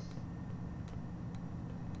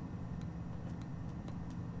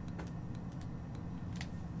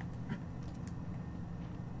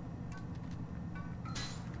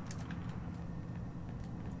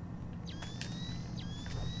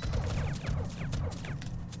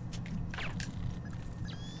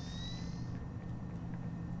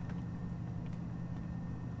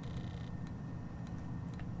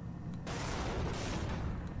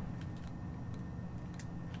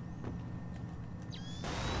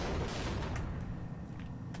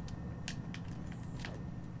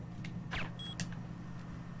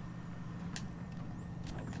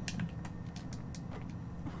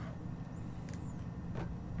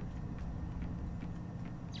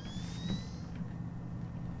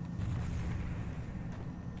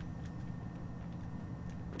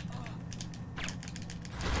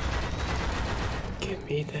 Give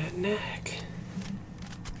me that neck.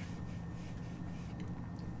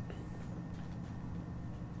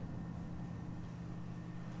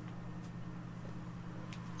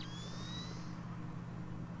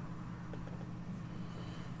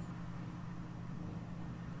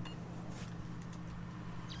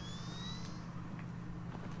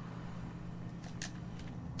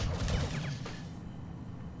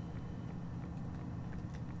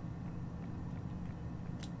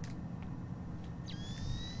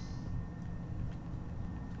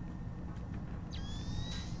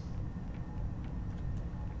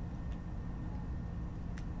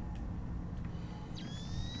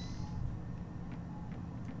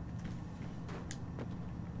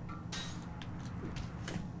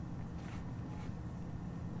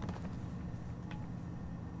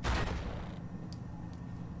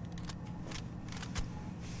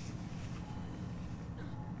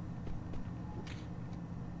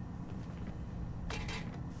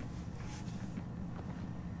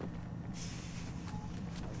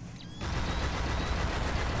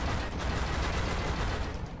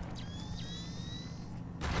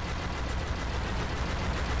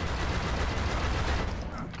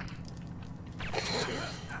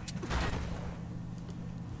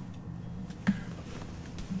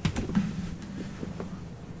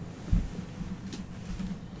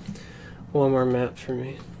 One more map for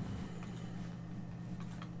me.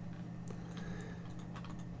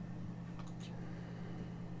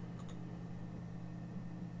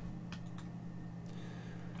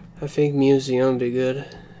 I think museum be good.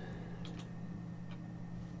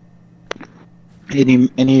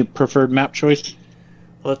 Any preferred map choice?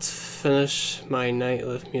 Let's finish my night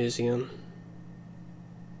with museum.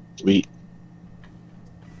 Sweet.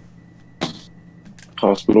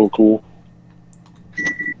 Hospital, cool.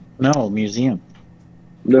 No, museum.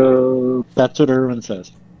 No. That's what Irwin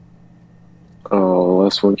says. Oh,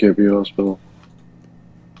 last one can't be hospital.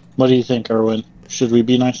 What do you think, Irwin? Should we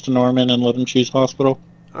be nice to Norman and let him choose hospital?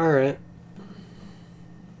 Alright.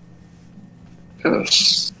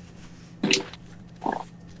 Yes.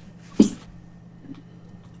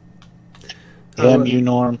 Damn you,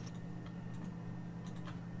 Norm.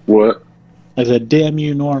 What? I said, damn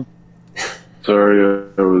you, Norm. Sorry,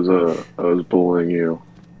 I was bullying you.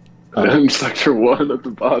 I'm sector 1 at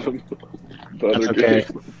the bottom. That's okay.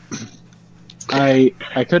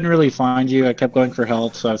 I couldn't really find you. I kept going for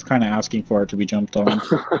help, so I was kind of asking for it to be jumped on.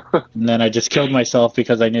 And then I just killed myself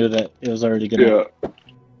because I knew that it was already gonna... Yeah.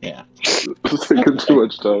 Yeah. It's taking too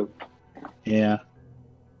much time. Yeah.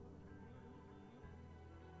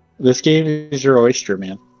 This game is your oyster,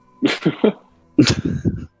 man.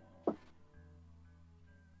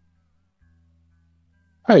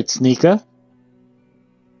 Alright, Sneaka.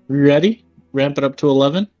 You ready? Ramp it up to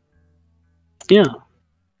 11? Yeah.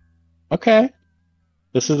 Okay.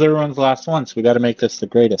 This is everyone's last one, so we gotta make this the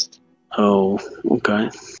greatest. Oh, okay.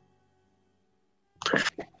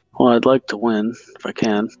 Well, I'd like to win if I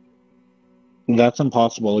can. That's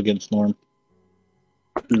impossible against Norm.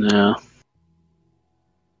 Yeah.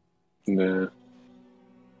 Nah.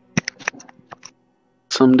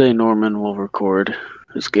 Someday Norman will record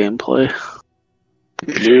his gameplay.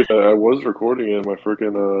 Dude, I was recording it. My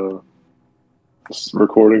freaking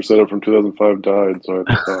recording setup from 2005 died, so I had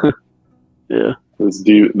to stop. Yeah. This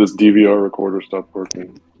DVR recorder stopped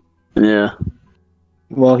working. Yeah.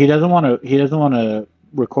 Well, he doesn't want to. He doesn't want to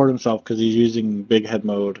record himself because he's using big head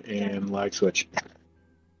mode and lag switch.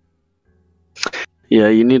 Yeah,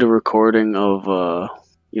 you need a recording of,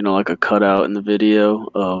 like a cutout in the video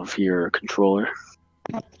of your controller.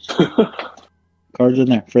 Cards in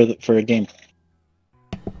there for a game.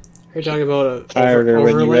 Are you talking about a Tired or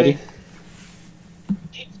when you overlay? ready?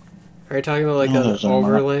 Are you talking about like No, an those are not.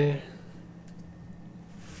 overlay?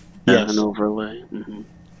 Yeah, Yes. an overlay. Hmm.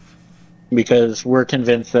 Because we're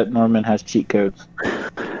convinced that Norman has cheat codes.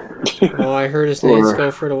 Well, I heard his nades Or,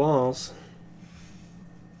 go for the walls.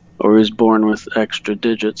 or he's born with extra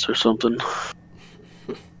digits or something.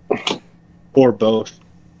 Or both.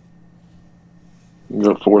 You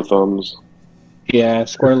got 4 thumbs. Yeah,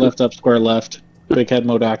 square left up, square left. Big head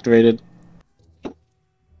mode activated.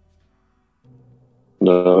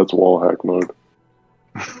 No, that's wall hack mode.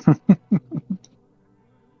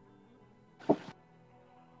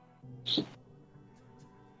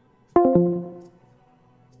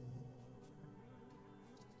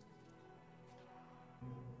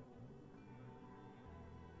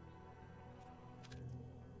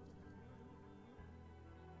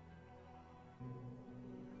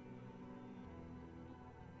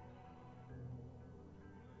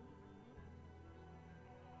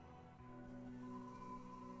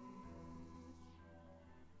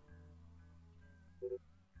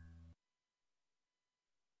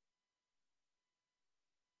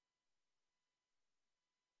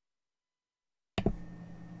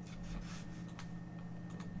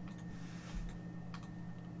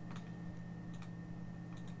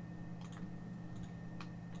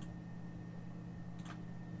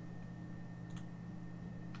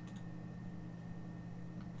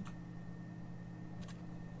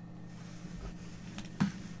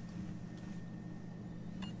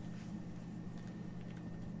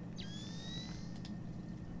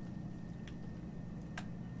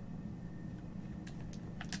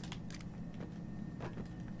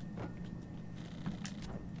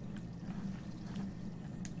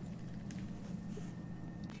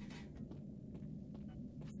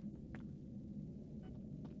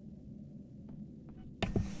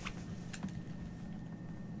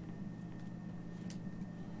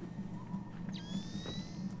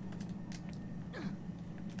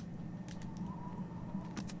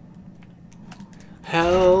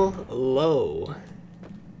 Hello.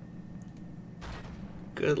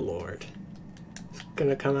 Good lord. It's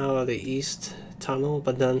gonna come out of the east tunnel,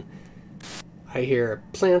 but then I hear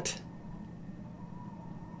a plant.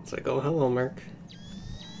 It's like, oh, hello, Merc.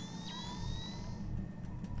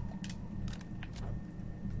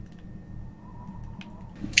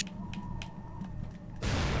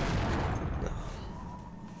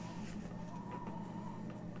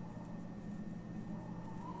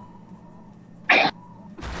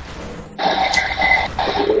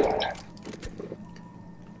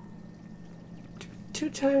 Two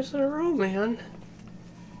times in a row, man.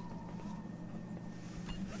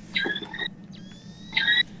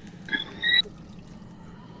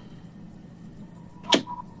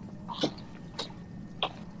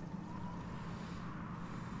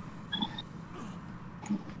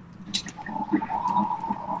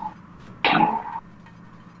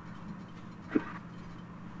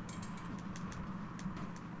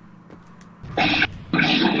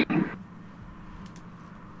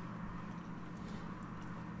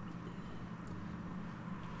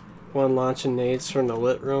 One launching nades from the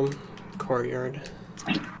lit room, courtyard.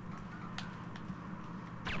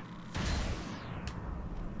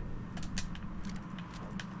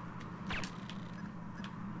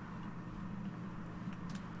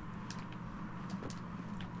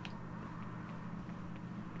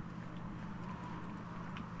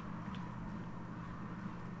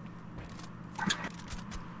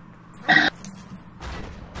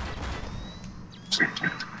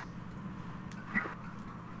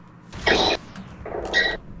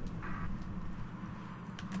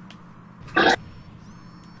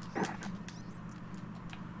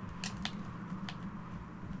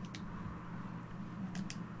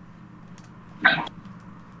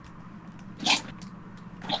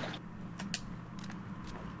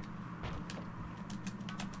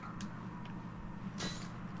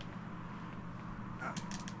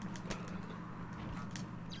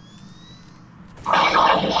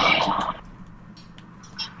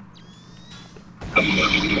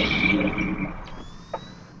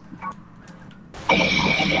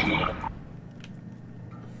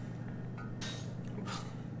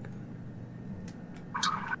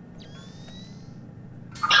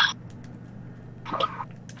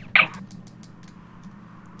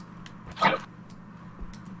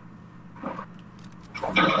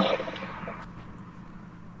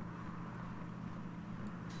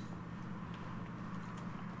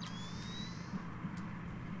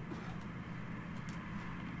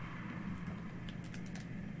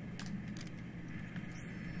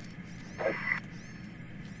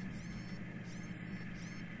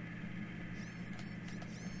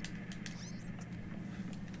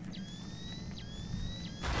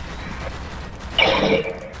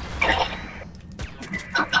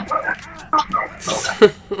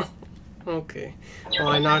 Okay. Well,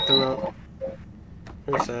 I knocked him out.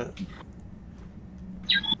 Where's that?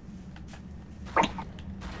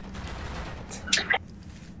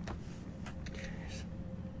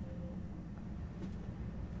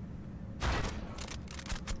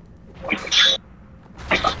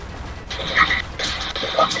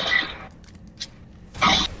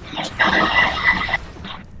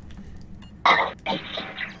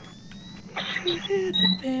 We had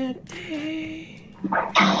a bad day.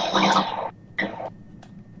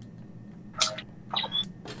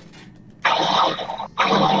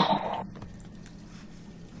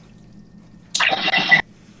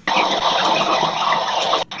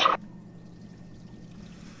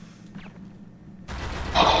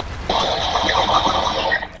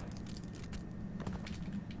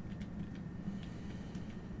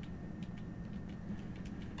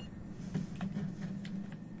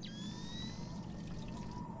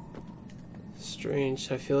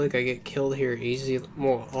 Strange. I feel like I get killed here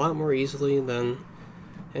a lot more easily than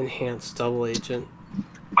enhanced double agent.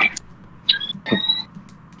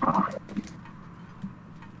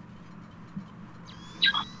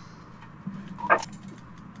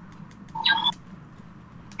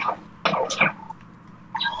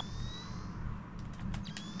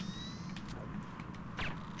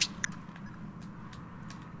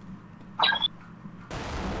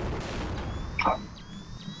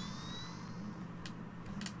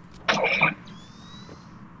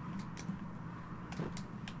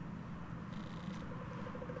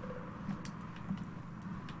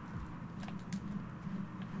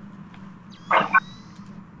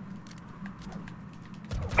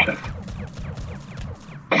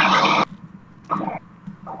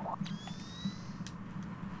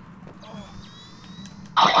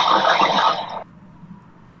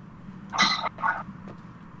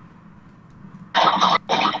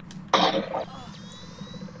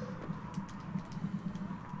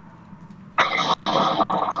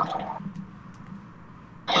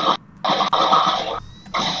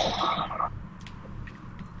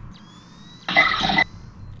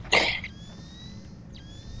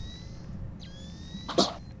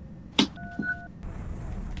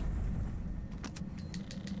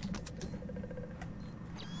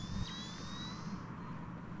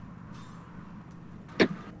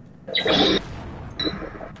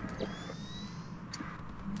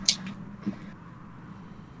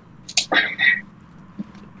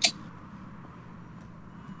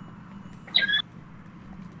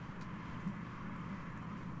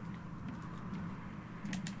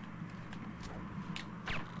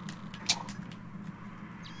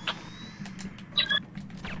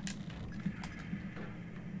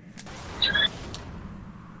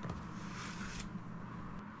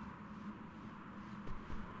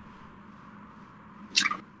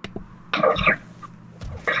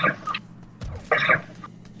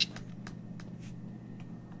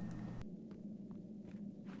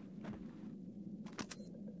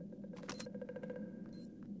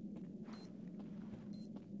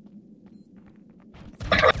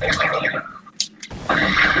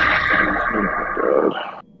 God.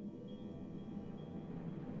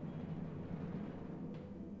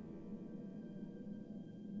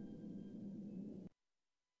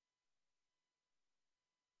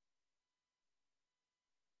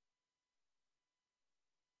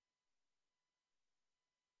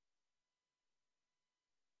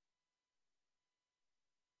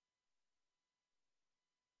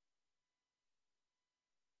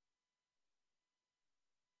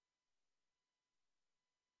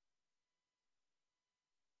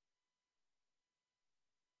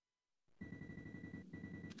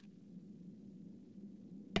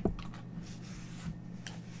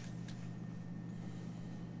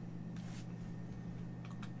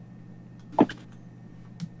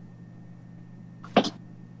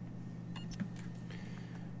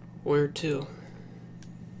 Where to?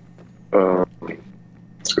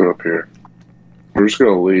 Let's go up here. We're just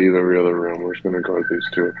gonna leave every other room. We're just gonna guard these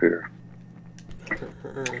two up here.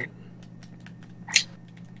 Alright.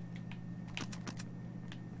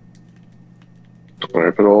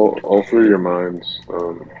 Alright, put all three of your mines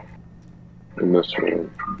in this room.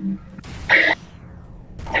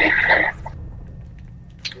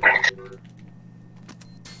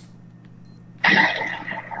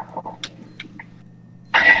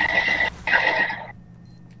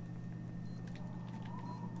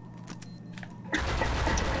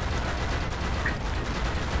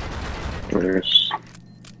 Nice.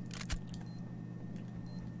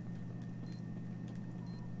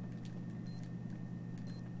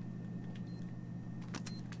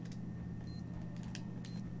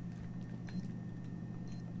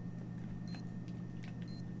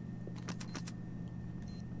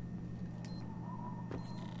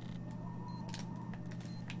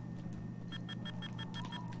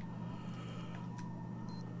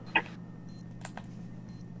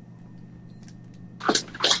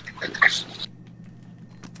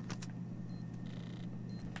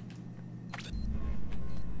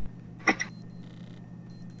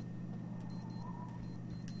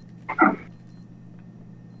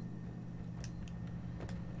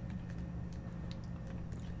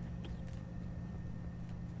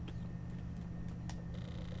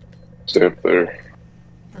 Stay up there.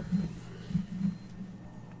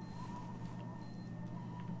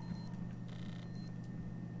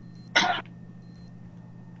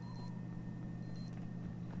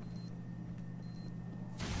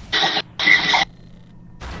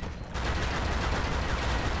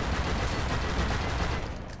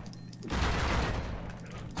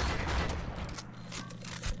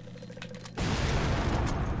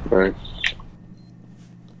 Nice.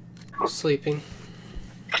 Sleeping.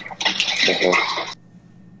 Uh-huh.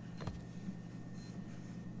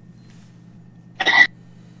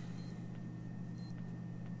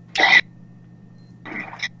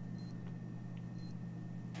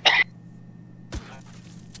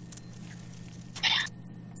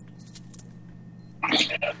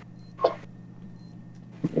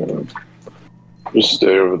 Just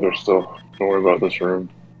stay over there still. Don't worry about this room.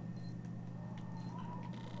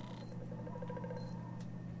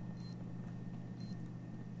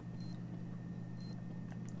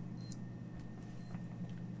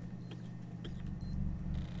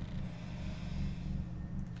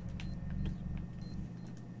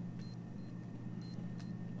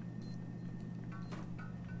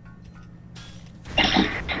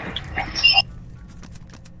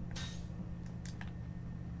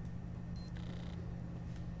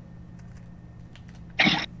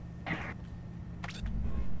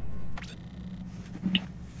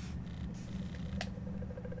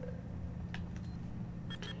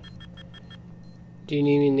 Do you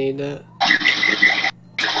need me to nade that?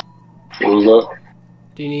 What was that?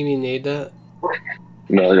 Do you need me to nade that?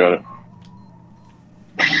 No, I got it.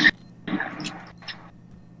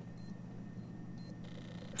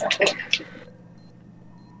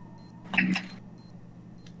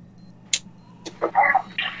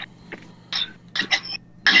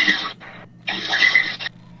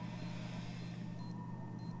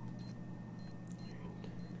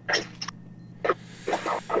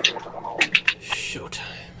 Showtime.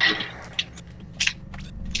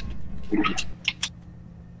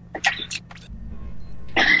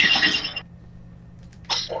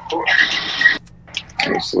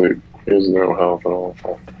 I'm asleep. He has no health at all.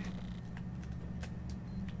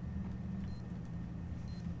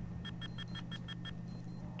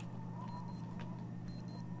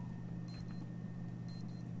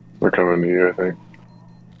 They're coming to you, I think.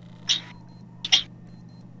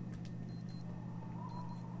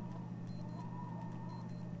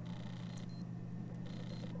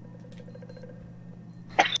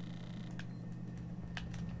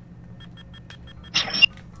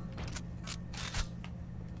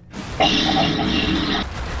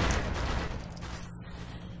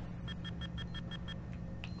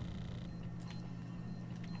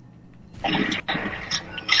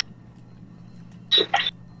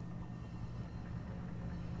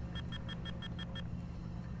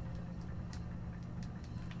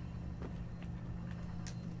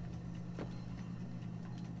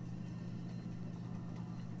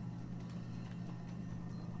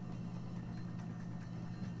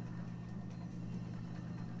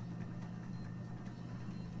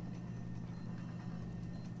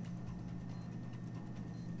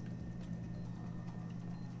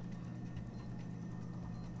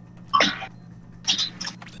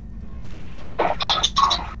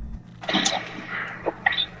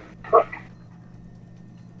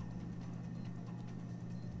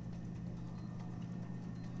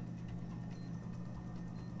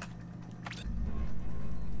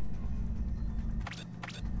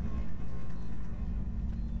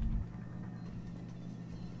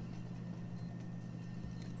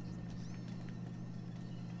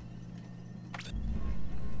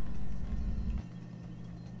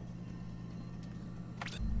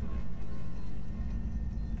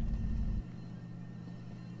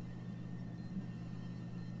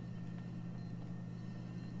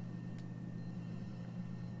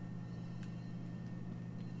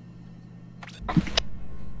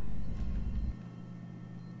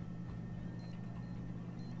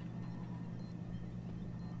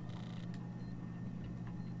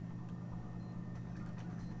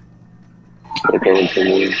 They're coming from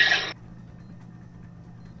you.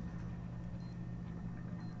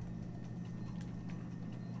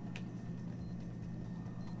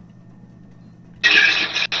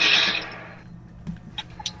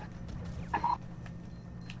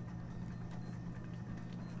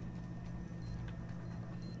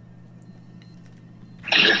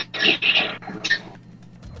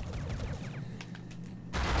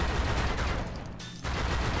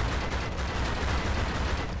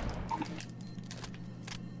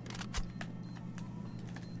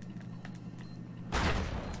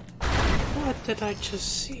 What did I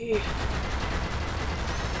just see?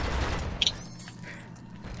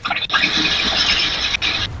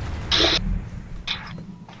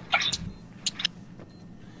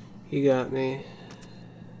 You got me.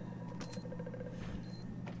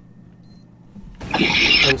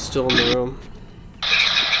 I'm still in the room.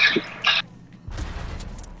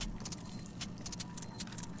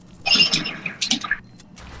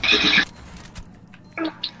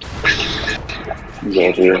 He's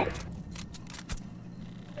out here.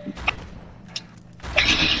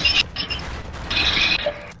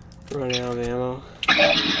 Running out of ammo.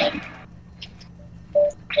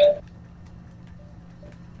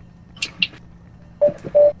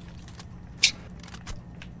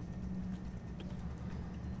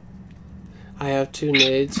 I have 2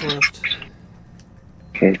 nades left.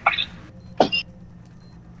 Okay.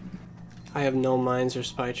 I have no mines or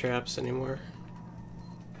spy traps anymore.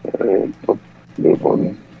 Move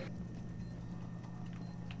on.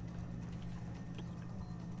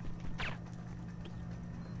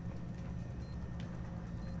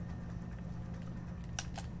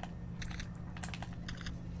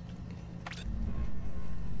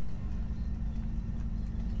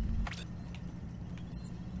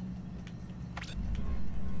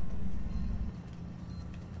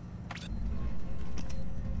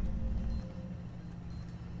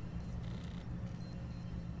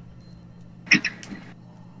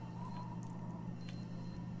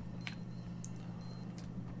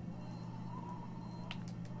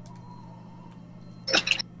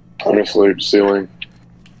 Honestly, ceiling.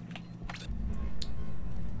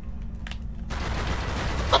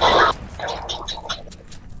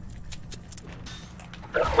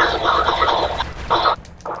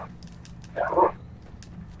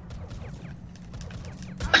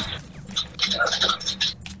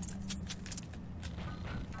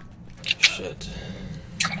 Shit.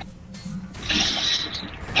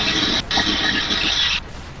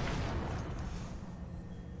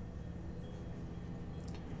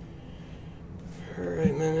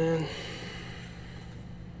 Alright, my man.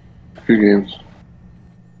 Good games.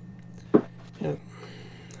 Yep.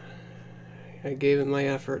 I gave it my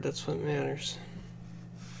effort, that's what matters.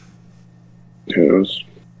 Yeah, it was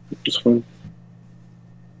fun.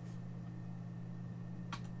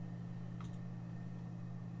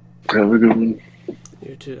 Have a good one.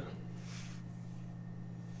 You too.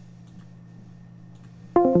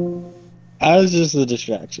 I was just a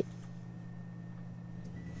distraction.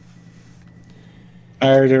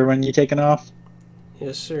 Alright, everyone, you taking off?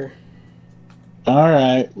 Yes, sir.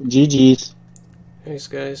 Alright, GG's. Thanks,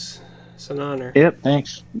 guys. It's an honor. Yep.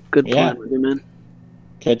 Thanks. Good Yeah. plan with you, man.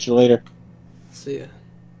 Catch you later. See ya.